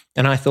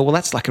 And I thought, well,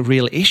 that's like a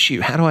real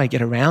issue. How do I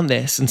get around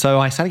this? And so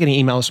I started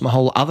getting emails from a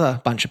whole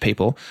other bunch of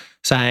people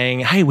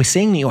saying, hey, we're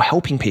seeing that you're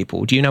helping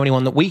people. Do you know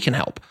anyone that we can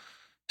help?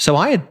 So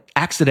I had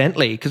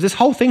accidentally, because this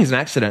whole thing is an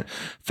accident,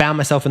 found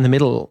myself in the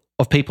middle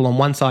of people on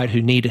one side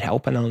who needed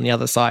help and on the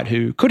other side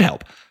who could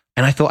help.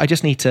 And I thought I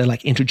just need to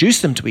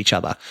introduce them to each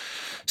other.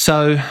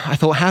 So I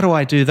thought, how do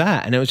I do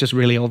that? And it was just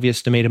really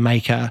obvious to me to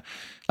make an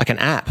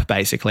app,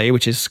 basically,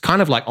 which is kind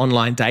of like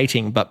online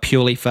dating, but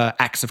purely for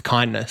acts of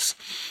kindness.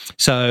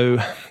 So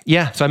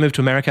I moved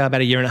to America about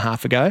 1.5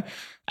 years ago,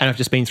 and I've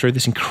just been through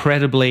this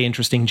incredibly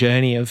interesting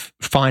journey of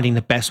finding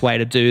the best way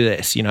to do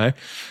this.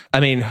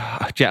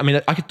 I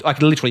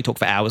could literally talk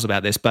for hours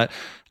about this, but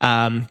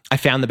I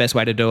found the best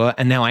way to do it,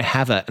 and now I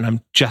have it, and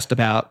I'm just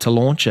about to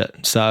launch it.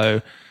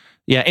 So.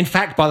 Yeah. In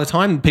fact, by the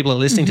time people are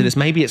listening to this,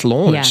 maybe it's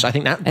launched. Yeah, I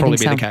think that would probably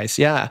be the case.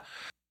 Yeah.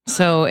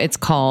 So it's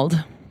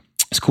called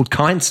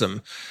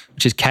Kindsum,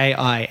 which is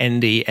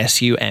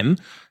KINDSUM.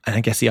 And I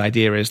guess the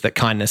idea is that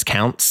kindness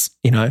counts,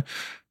 Do you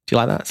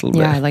like that? It's a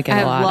little bit. I like it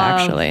a lot,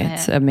 actually.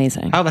 It's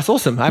amazing. Oh, that's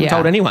awesome. I haven't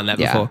told anyone that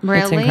before.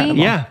 Really? It's incredible.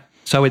 Yeah.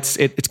 So it's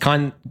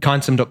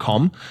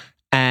kindsum.com.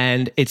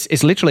 And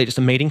it's literally just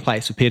a meeting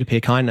place for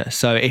peer-to-peer kindness.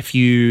 So if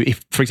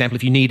for example,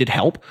 if you needed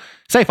help,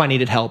 say if I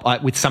needed help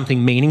with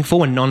something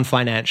meaningful and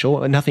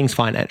non-financial, nothing's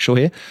financial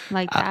here.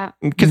 Like that.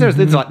 Because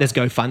there's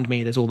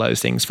GoFundMe, there's all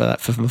those things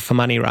for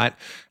money, right?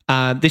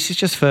 This is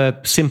just for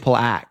simple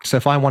acts. So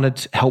if I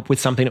wanted help with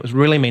something that was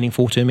really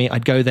meaningful to me,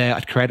 I'd go there,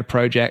 I'd create a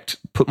project,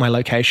 put my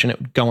location, it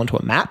would go onto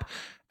a map.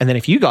 And then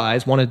if you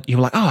guys you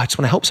were like, I just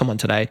want to help someone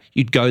today,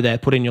 you'd go there,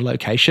 put in your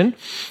location.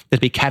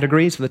 There'd be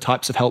categories for the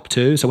types of help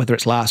too. So whether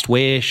it's last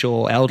wish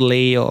or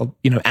elderly or,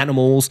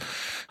 animals.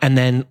 And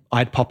then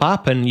I'd pop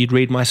up and you'd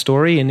read my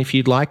story. And if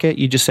you'd like it,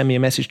 you'd just send me a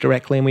message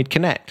directly and we'd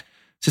connect.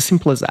 It's as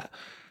simple as that.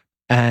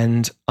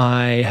 And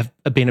I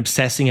have been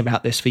obsessing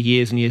about this for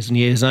years and years and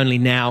years. Only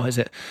now has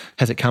it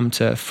come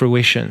to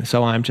fruition.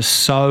 So I'm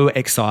just so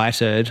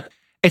excited.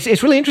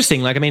 It's really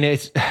interesting.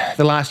 It's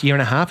the last 1.5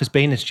 years has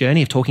been this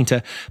journey of talking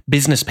to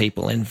business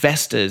people,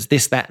 investors,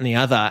 this, that, and the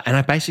other. And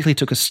I basically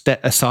took a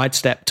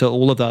sidestep to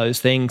all of those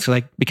things. So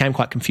they became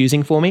quite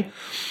confusing for me.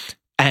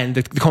 And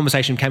the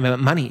conversation became about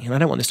money. And I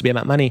don't want this to be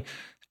about money.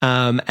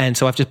 And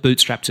so I've just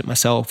bootstrapped it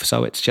myself.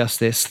 So it's just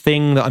this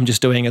thing that I'm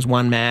just doing as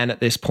one man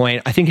at this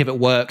point. I think if it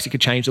works, it could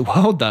change the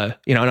world though.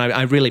 And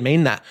I really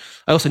mean that.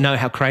 I also know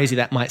how crazy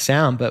that might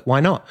sound, but why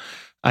not?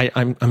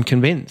 I'm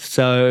convinced.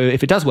 So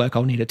if it does work,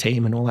 I'll need a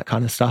team and all that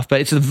kind of stuff.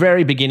 But it's the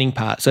very beginning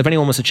part. So if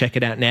anyone wants to check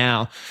it out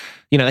now,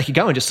 they could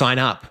go and just sign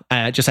up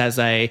just as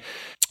a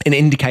an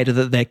indicator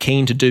that they're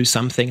keen to do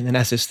something. And then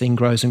as this thing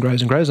grows and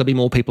grows and grows, there'll be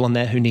more people on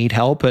there who need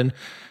help. And,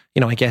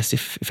 I guess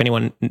if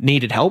anyone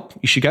needed help,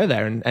 you should go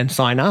there and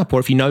sign up. Or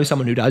if you know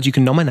someone who does, you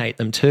can nominate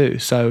them too.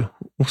 So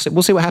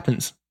we'll see what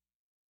happens.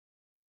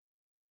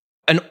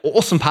 An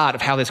awesome part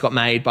of how this got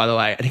made, by the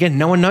way, and again,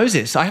 no one knows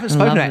this. I haven't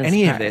spoken about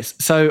any of this.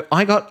 So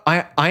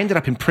I ended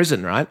up in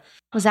prison, right?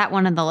 Was that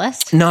one on the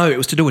list? No, it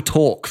was to do a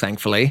talk,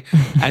 thankfully.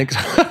 And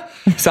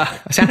so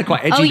I sounded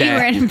quite edgy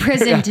there. You were in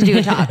prison to do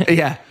a talk.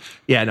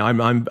 Yeah, no,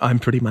 I'm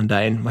pretty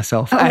mundane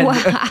myself.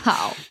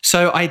 Wow.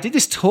 So I did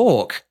this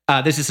talk.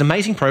 There's this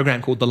amazing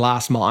program called The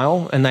Last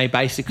Mile, and they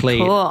basically,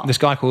 this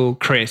guy called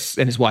Chris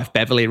and his wife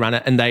Beverly run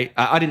it, and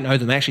I didn't know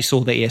them. They actually saw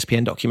the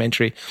ESPN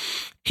documentary.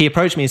 He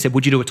approached me and said,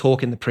 would you do a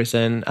talk in the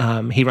prison?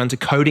 He runs a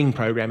coding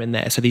program in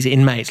there. So these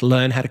inmates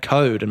learn how to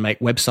code and make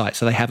websites.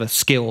 So they have a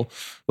skill,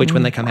 which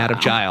when they come out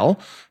of jail,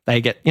 they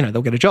get,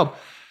 they'll get a job.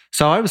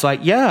 So I was like,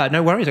 yeah,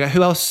 no worries. I go,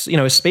 who else,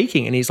 is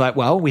speaking? And he's like,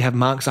 well, we have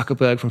Mark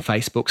Zuckerberg from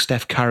Facebook,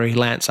 Steph Curry,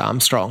 Lance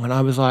Armstrong. And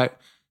I was like,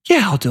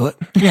 yeah, I'll do it.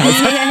 Yeah,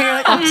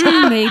 you're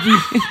like, maybe.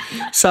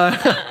 So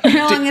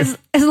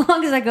as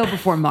long as I go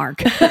before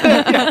Mark. So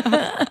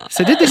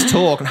I did this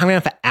talk and hung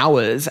around for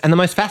hours. And the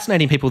most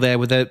fascinating people there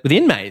were the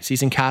inmates,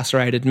 these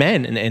incarcerated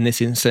men in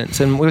this instance.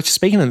 And we were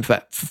speaking to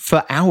them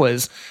for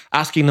hours,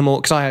 asking them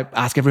all, because I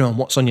ask everyone,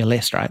 what's on your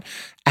list, right?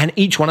 And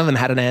each one of them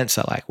had an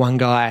answer. Like one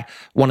guy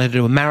wanted to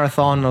do a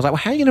marathon. And I was like,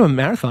 well, how are you going to do a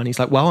marathon? He's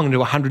like, well, I'm going to do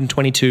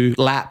 122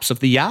 laps of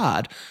the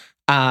yard.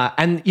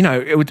 And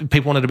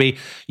people wanted to be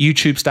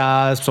YouTube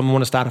stars. Someone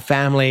wanted to start a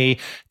family.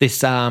 This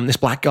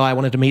black guy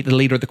wanted to meet the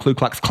leader of the Ku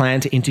Klux Klan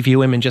to interview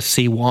him and just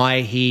see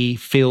why he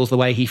feels the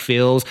way he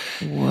feels.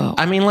 Whoa.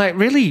 I mean, like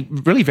really,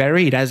 really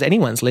varied as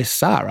anyone's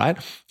lists are, right?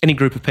 Any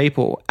group of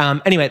people.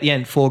 Anyway, at the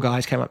end, 4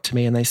 guys came up to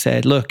me and they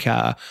said, look,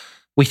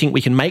 we think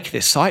we can make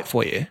this site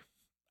for you.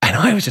 And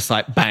I was just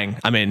like, bang,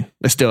 I'm in.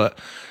 Let's do it.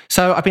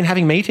 So I've been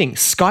having meetings,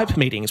 Skype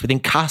meetings with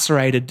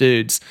incarcerated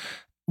dudes.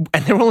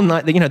 And they're all in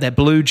like, their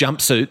blue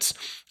jumpsuits,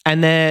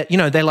 and they're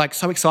like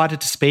so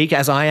excited to speak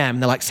as I am.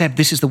 They're like, Seb,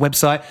 this is the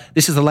website.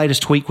 This is the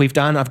latest tweak we've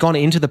done. I've gone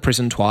into the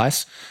prison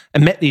twice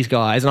and met these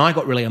guys, and I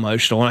got really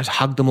emotional and I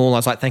hugged them all. I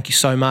was like, thank you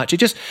so much.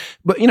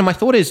 But my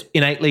thought is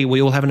innately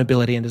we all have an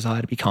ability and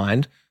desire to be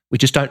kind. We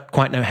just don't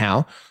quite know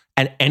how.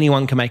 And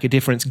anyone can make a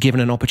difference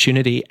given an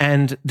opportunity.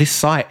 And this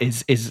site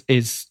is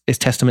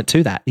testament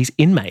to that. These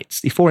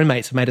 4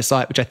 inmates have made a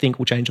site which I think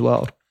will change the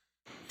world.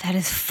 That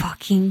is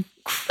fucking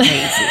crazy.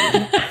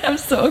 I'm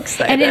so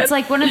excited. And it's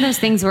like one of those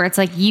things where it's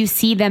like you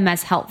see them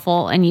as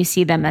helpful and you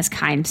see them as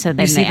kind, so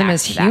then you see them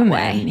as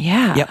human.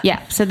 Yeah. Yep.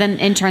 Yeah. So then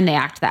in turn they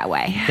act that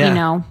way.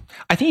 Yeah.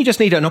 I think you just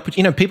need an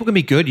opportunity. People can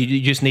be good.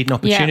 You just need an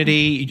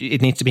opportunity. Yeah.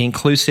 It needs to be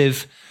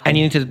inclusive, and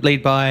you need to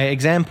lead by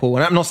example.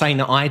 And I'm not saying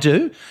that I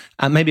do.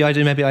 Maybe I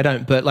do, maybe I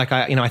don't. But like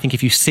I think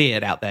if you see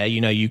it out there,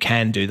 you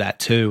can do that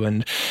too.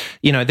 And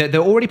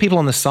there are already people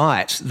on the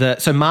site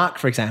that. So Mark,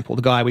 for example,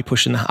 the guy we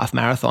pushed in the half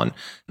marathon,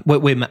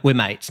 we're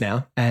mates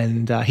now,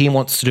 and he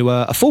wants to do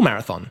a full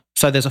marathon.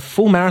 So there's a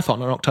full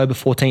marathon on October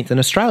 14th in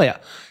Australia,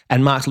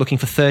 and Mark's looking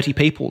for 30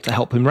 people to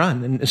help him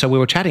run. And so we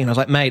were chatting, and I was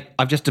like, mate,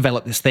 I've just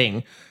developed this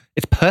thing.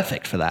 It's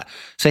perfect for that.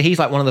 So he's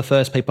like one of the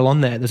first people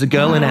on there. There's a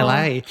girl in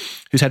LA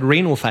who's had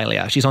renal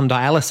failure. She's on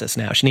dialysis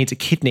now. She needs a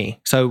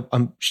kidney. So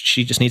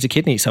she just needs a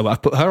kidney. So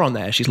I've put her on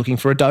there. She's looking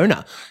for a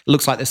donor. It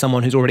looks like there's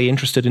someone who's already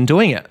interested in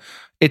doing it.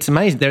 It's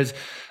amazing. There's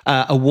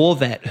a war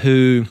vet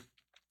who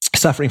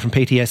suffering from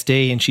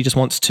PTSD, and she just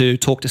wants to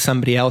talk to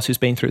somebody else who's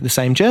been through the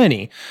same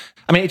journey.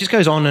 I mean, it just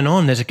goes on and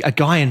on. There's a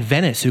guy in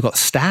Venice who got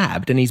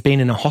stabbed, and he's been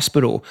in a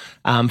hospital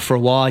for a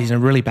while. He's in a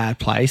really bad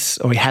place,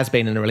 or he has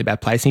been in a really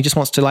bad place, and he just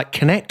wants to like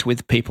connect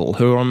with people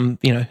who are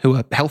who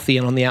are healthy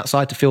and on the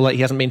outside to feel like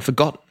he hasn't been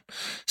forgotten.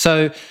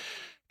 So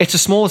it's the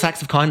smallest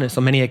acts of kindness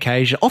on many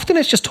occasions. Often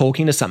it's just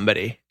talking to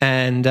somebody,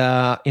 and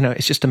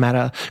it's just a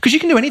matter, because you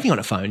can do anything on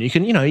a phone. You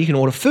can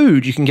order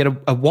food. You can get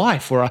a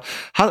wife or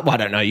I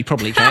don't know. You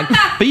probably can,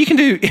 but you can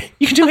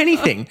do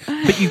anything.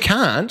 But you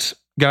can't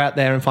go out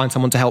there and find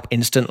someone to help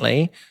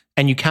instantly,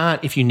 and you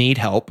can't, if you need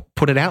help,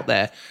 put it out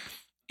there.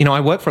 I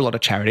work for a lot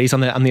of charities.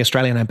 I'm the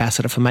Australian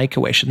ambassador for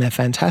Make-A-Wish, and they're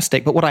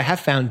fantastic. But what I have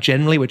found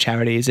generally with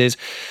charities is,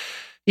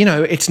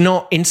 it's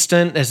not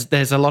instant.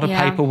 There's a lot of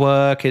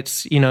paperwork.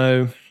 It's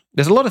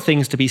there's a lot of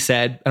things to be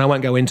said, and I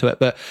won't go into it,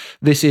 but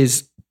this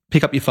is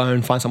pick up your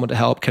phone, find someone to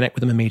help, connect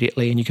with them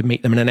immediately, and you can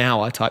meet them in an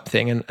hour type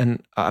thing.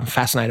 And I'm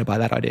fascinated by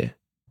that idea.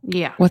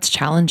 Yeah. What's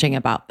challenging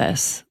about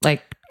this?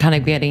 Like kind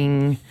of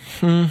getting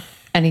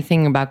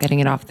anything about getting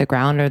it off the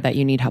ground or that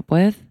you need help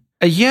with?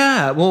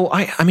 Yeah. Well,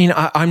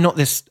 I'm not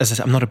this, as I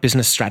said, I'm not a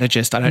business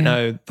strategist. I don't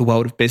know the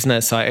world of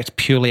business. So it's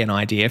purely an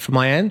idea from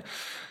my end.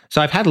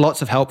 So I've had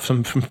lots of help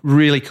from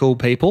really cool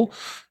people.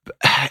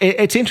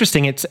 It's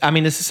interesting. It's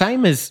the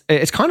same as,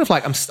 it's kind of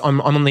like I'm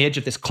on the edge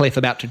of this cliff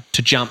about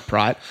to jump,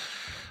 right?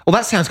 Well,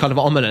 that sounds kind of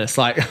ominous,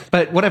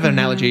 but whatever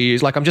analogy you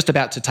use, I'm just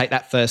about to take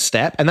that first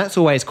step, and that's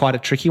always quite a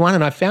tricky one.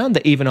 And I found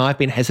that even I've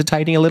been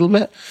hesitating a little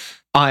bit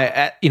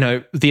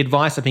the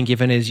advice I've been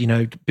given is,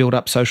 build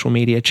up social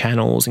media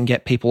channels and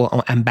get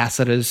people,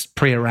 ambassadors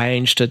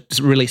prearranged to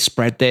really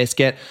spread this,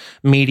 get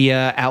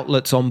media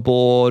outlets on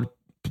board,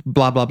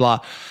 blah, blah, blah.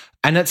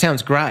 And that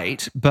sounds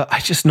great, but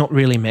it's just not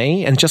really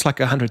me. And just like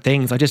 100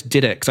 things, I just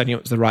did it because I knew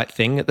it was the right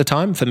thing at the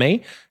time for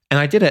me. And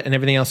I did it and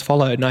everything else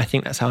followed. And I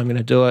think that's how I'm going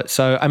to do it.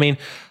 So,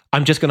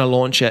 I'm just going to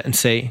launch it and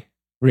see,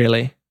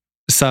 really.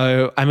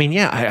 So,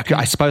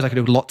 I suppose I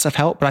could do lots of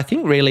help, but I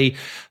think really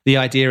the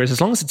idea is as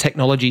long as the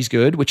technology is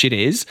good, which it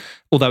is,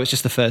 although it's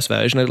just the first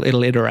version,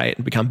 it'll iterate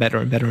and become better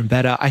and better and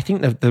better. I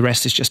think the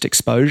rest is just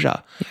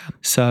exposure. Yeah.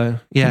 So,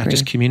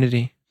 just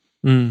community.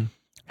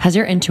 Has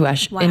your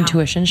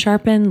intuition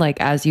sharpened? Like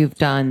as you've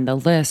done the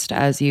list,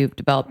 as you've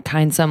developed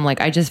Kindsome,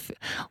 like I just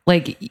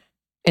like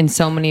in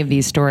so many of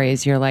these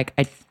stories, you're like,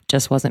 I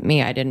just wasn't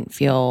me. I didn't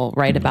feel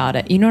right about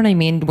it. You know what I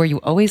mean? Were you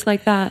always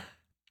like that?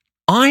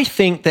 I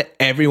think that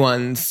I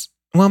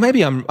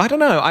don't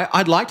know.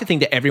 I'd like to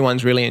think that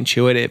everyone's really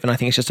intuitive, and I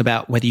think it's just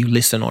about whether you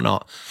listen or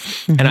not.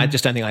 Mm-hmm. And I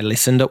just don't think I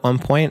listened at one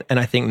point. And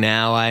I think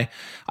now I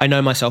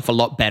know myself a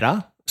lot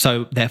better.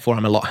 So therefore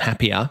I'm a lot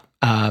happier,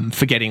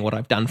 forgetting what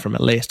I've done from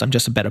a list. I'm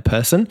just a better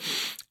person.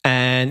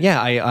 And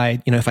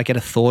I if I get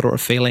a thought or a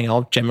feeling,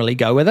 I'll generally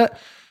go with it.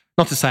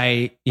 Not to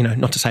say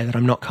that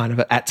I'm not kind of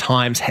at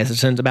times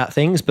hesitant about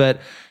things, but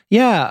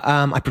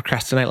I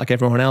procrastinate like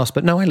everyone else.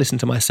 But no, I listen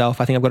to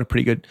myself. I think I've got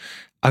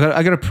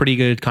I got a pretty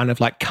good kind of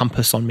like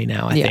compass on me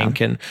now, I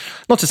think. And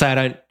not to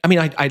say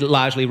I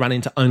largely run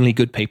into only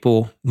good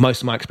people.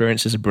 Most of my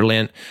experiences are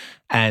brilliant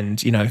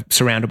and,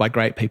 surrounded by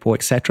great people,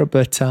 etc.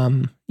 But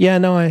I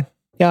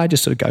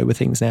just sort of go with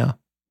things now.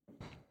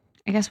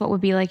 I guess what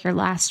would be like your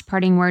last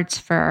parting words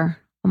for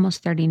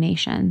Almost 30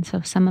 Nation?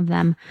 So some of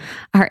them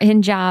are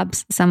in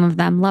jobs, some of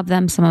them love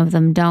them, some of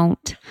them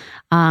don't.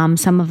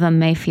 Some of them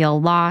may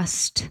feel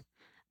lost.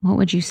 What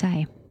would you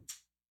say?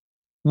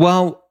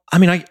 Well, I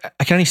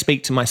can only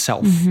speak to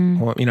myself,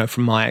 or,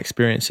 from my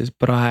experiences,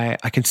 but I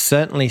can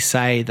certainly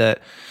say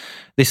that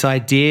this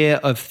idea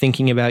of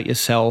thinking about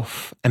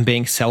yourself and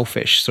being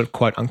selfish, sort of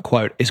quote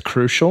unquote, is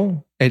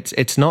crucial.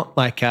 It's not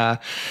like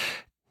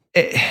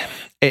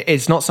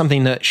it's not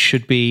something that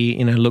should be,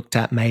 looked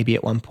at maybe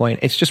at one point.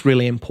 It's just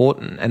really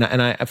important.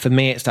 And for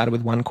me, it started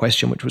with one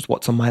question, which was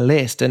what's on my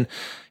list. And,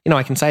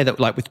 I can say that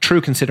like with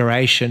true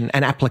consideration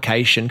and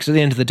application, because at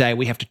the end of the day,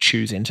 we have to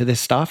choose into this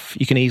stuff.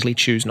 You can easily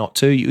choose not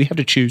to. You have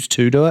to choose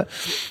to do it.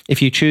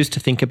 If you choose to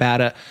think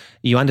about it,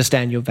 you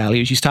understand your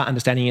values, you start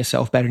understanding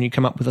yourself better and you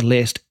come up with a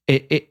list.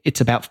 It's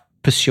about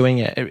pursuing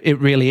it. It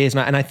really is.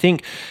 And I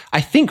think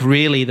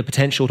really the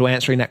potential to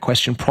answering that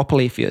question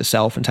properly for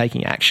yourself and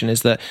taking action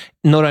is that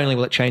not only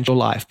will it change your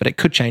life, but it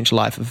could change the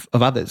life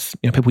of others,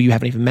 people you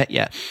haven't even met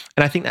yet.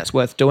 And I think that's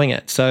worth doing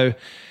it. So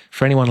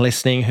for anyone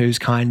listening who's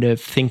kind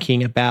of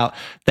thinking about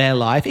their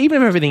life,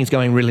 even if everything's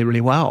going really,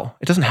 really well,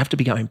 it doesn't have to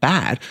be going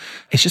bad.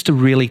 It's just a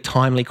really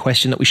timely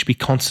question that we should be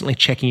constantly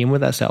checking in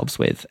with ourselves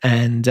with.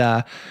 And,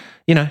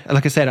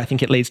 like I said, I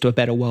think it leads to a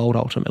better world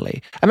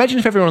ultimately. Imagine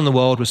if everyone in the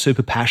world was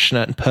super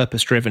passionate and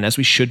purpose-driven, as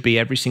we should be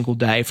every single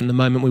day, from the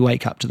moment we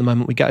wake up to the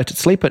moment we go to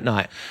sleep at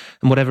night,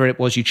 and whatever it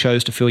was you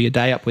chose to fill your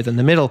day up with in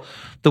the middle,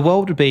 the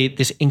world would be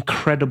this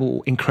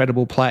incredible,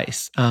 incredible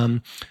place.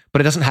 But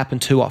it doesn't happen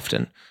too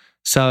often.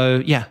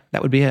 So,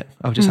 that would be it.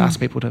 I would just ask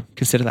people to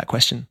consider that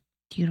question.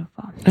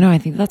 Beautiful. No, I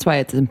think that's why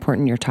it's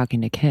important you're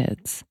talking to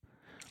kids.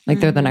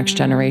 Like they're the next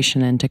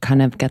generation, and to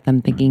kind of get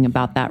them thinking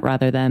about that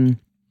rather than...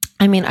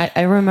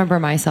 I remember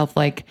myself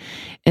like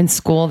in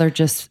school, they're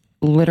just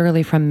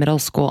literally from middle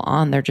school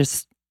on,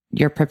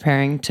 you're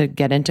preparing to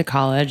get into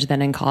college.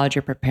 Then in college,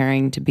 you're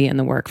preparing to be in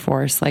the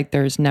workforce. Like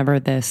there's never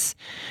this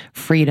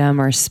freedom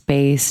or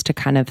space to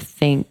kind of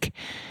think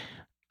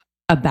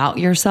about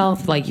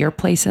yourself, like your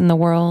place in the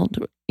world,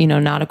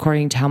 not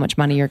according to how much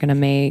money you're going to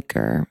make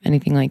or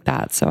anything like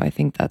that. So I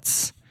think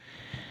that's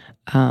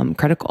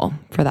critical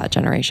for that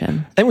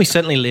generation. I think we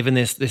certainly live in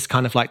this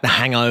kind of like the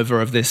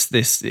hangover of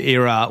this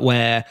era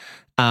where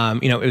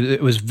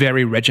it was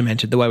very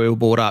regimented the way we were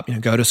brought up.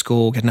 Go to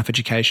school, get enough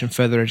education,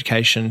 further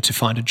education to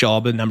find a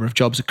job, a number of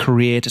jobs, a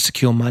career, to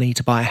secure money,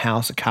 to buy a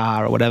house, a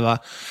car, or whatever,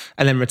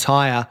 and then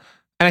retire.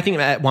 And I think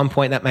at one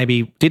point that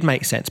maybe did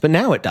make sense, but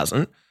now it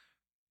doesn't.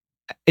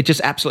 It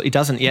just absolutely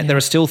doesn't. Yet there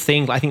are still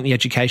things. I think the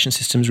education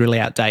system's really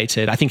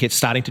outdated. I think it's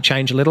starting to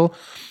change a little.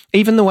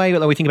 Even the way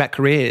that we think about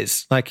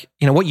careers, like,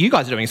 what you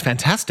guys are doing is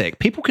fantastic.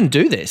 People can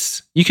do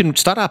this. You can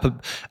start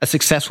up a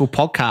successful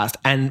podcast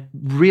and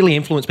really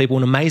influence people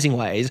in amazing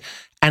ways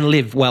and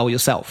live well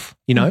yourself,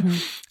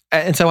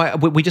 And so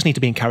we just need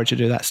to be encouraged to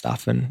do that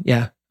stuff. And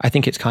I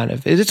think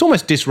it's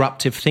almost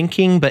disruptive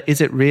thinking, but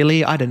is it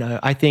really? I don't know.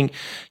 I think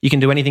you can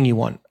do anything you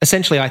want.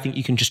 Essentially, I think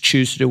you can just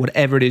choose to do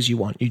whatever it is you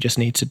want. You just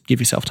need to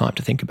give yourself time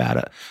to think about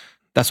it.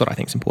 That's what I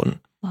think is important.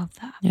 Love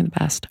that. You're the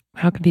best.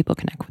 How can people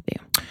connect with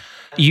you?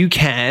 You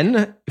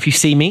can, if you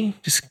see me,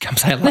 just come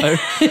say hello.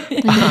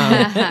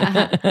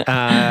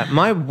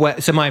 My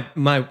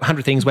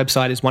 100 Things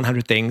website is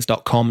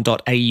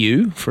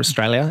 100things.com.au for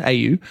Australia,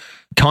 AU.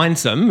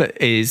 Kindsome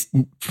is,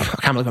 I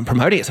can't believe I'm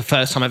promoting it. It's the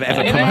first time I've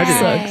ever promoted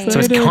it. So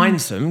it's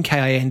Kindsome,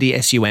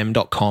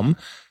 KINDSUM.com.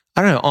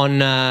 I don't know, on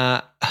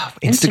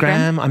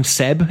Instagram, I'm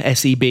Seb,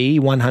 SEB,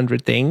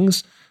 100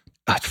 Things.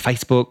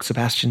 Facebook,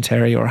 Sebastian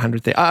Terry, or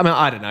 100 Things. I mean,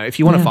 I don't know. If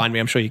you want to find me,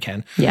 I'm sure you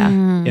can.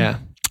 Yeah. Yeah.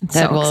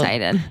 So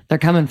excited. They're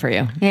coming for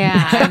you.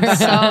 Yeah, I'm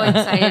so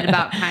excited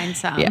about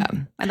Kindsome. Yeah.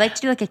 I'd like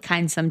to do like a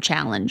Kindsome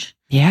challenge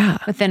Yeah.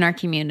 within our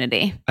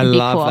community. I It'd be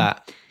love cool.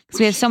 that. Because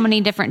we have so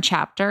many different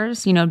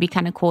chapters. You know, it'd be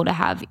kind of cool to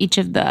have each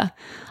of the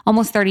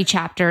almost 30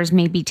 chapters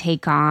maybe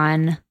take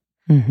on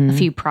a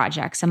few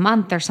projects a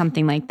month or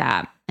something like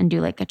that and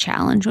do like a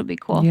challenge would be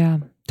cool. Yeah,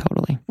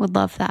 totally. Would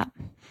love that.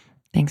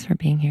 Thanks for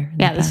being here.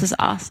 Yeah, this was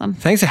awesome.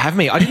 Thanks for having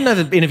me. I didn't know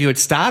the interview had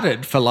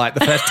started for like the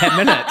first 10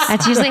 minutes.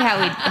 That's usually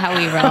how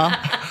we roll.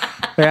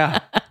 Yeah.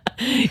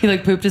 He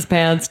like pooped his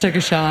pants, took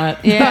a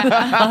shot.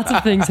 Yeah. Lots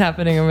of things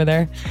happening over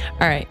there.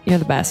 All right. You're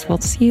the best. We'll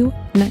see you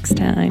next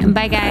time.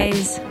 Bye,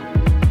 guys.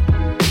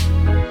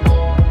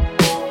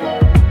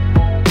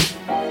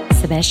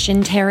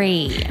 Sebastian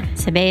Terry.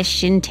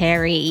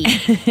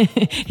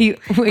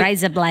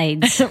 Rise of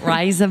Blades.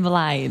 Rise of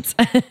Lights.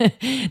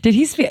 Did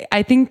he speak?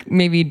 I think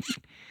maybe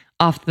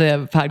off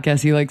the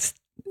podcast, he like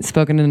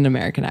spoken in an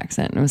American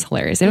accent. And it was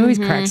hilarious. It always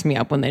cracks me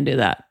up when they do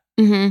that.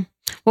 Mm-hmm.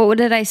 What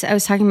did I say? I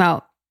was talking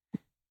about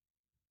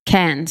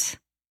Cairns.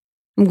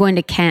 I'm going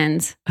to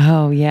Cairns.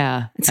 Oh,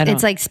 yeah.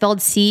 It's like spelled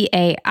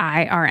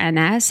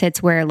CAIRNS.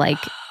 It's where like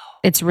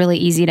it's really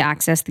easy to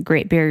access the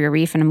Great Barrier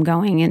Reef, and I'm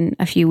going in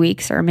a few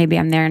weeks, or maybe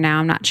I'm there now.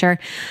 I'm not sure.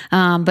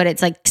 But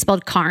it's like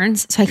spelled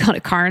Cairns. So I called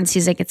it Cairns.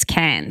 He's like, it's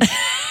Cairns.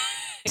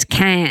 It's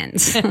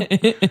Cairns.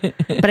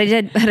 but I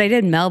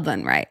did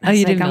Melbourne, right? I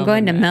was I'm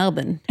going to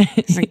Melbourne.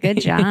 Like,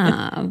 good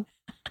job.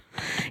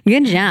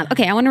 Good job.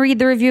 Okay, I want to read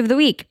the review of the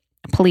week,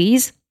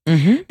 please.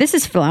 Mm-hmm. This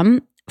is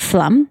Flum,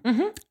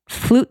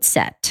 Flute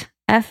Set.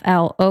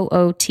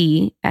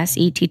 FLOOTSETTE.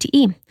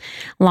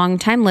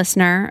 Longtime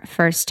listener,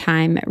 first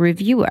time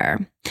reviewer.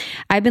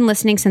 I've been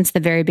listening since the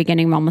very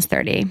beginning of Almost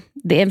 30,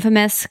 the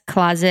infamous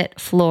closet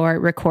floor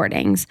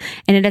recordings,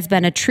 and it has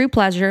been a true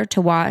pleasure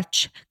to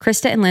watch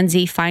Krista and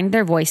Lindsay find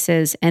their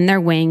voices and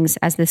their wings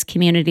as this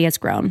community has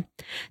grown.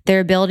 Their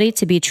ability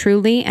to be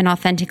truly and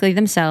authentically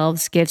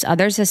themselves gives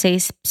others a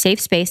safe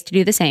space to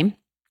do the same,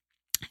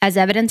 as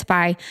evidenced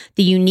by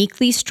the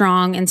uniquely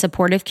strong and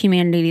supportive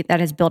community that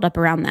has built up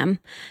around them.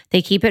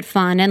 They keep it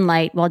fun and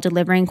light while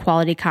delivering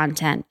quality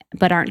content,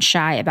 but aren't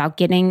shy about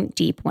getting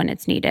deep when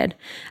it's needed.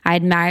 I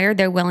admire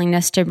their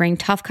willingness to bring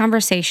tough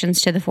conversations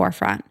to the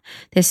forefront.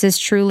 There's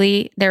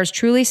truly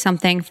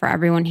something for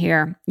everyone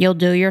here. You'll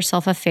do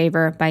yourself a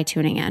favor by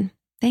tuning in.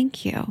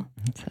 Thank you.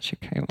 That's such a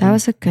great one. That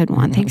was a good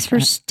one. Thanks for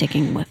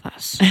sticking with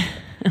us.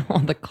 All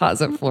the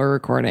closet floor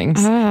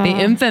recordings, the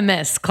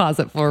infamous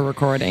closet floor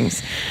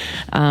recordings.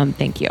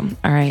 Thank you.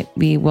 All right.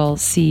 We will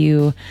see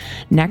you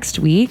next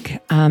week.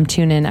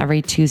 Tune in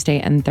every Tuesday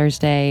and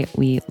Thursday.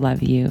 We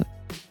love you.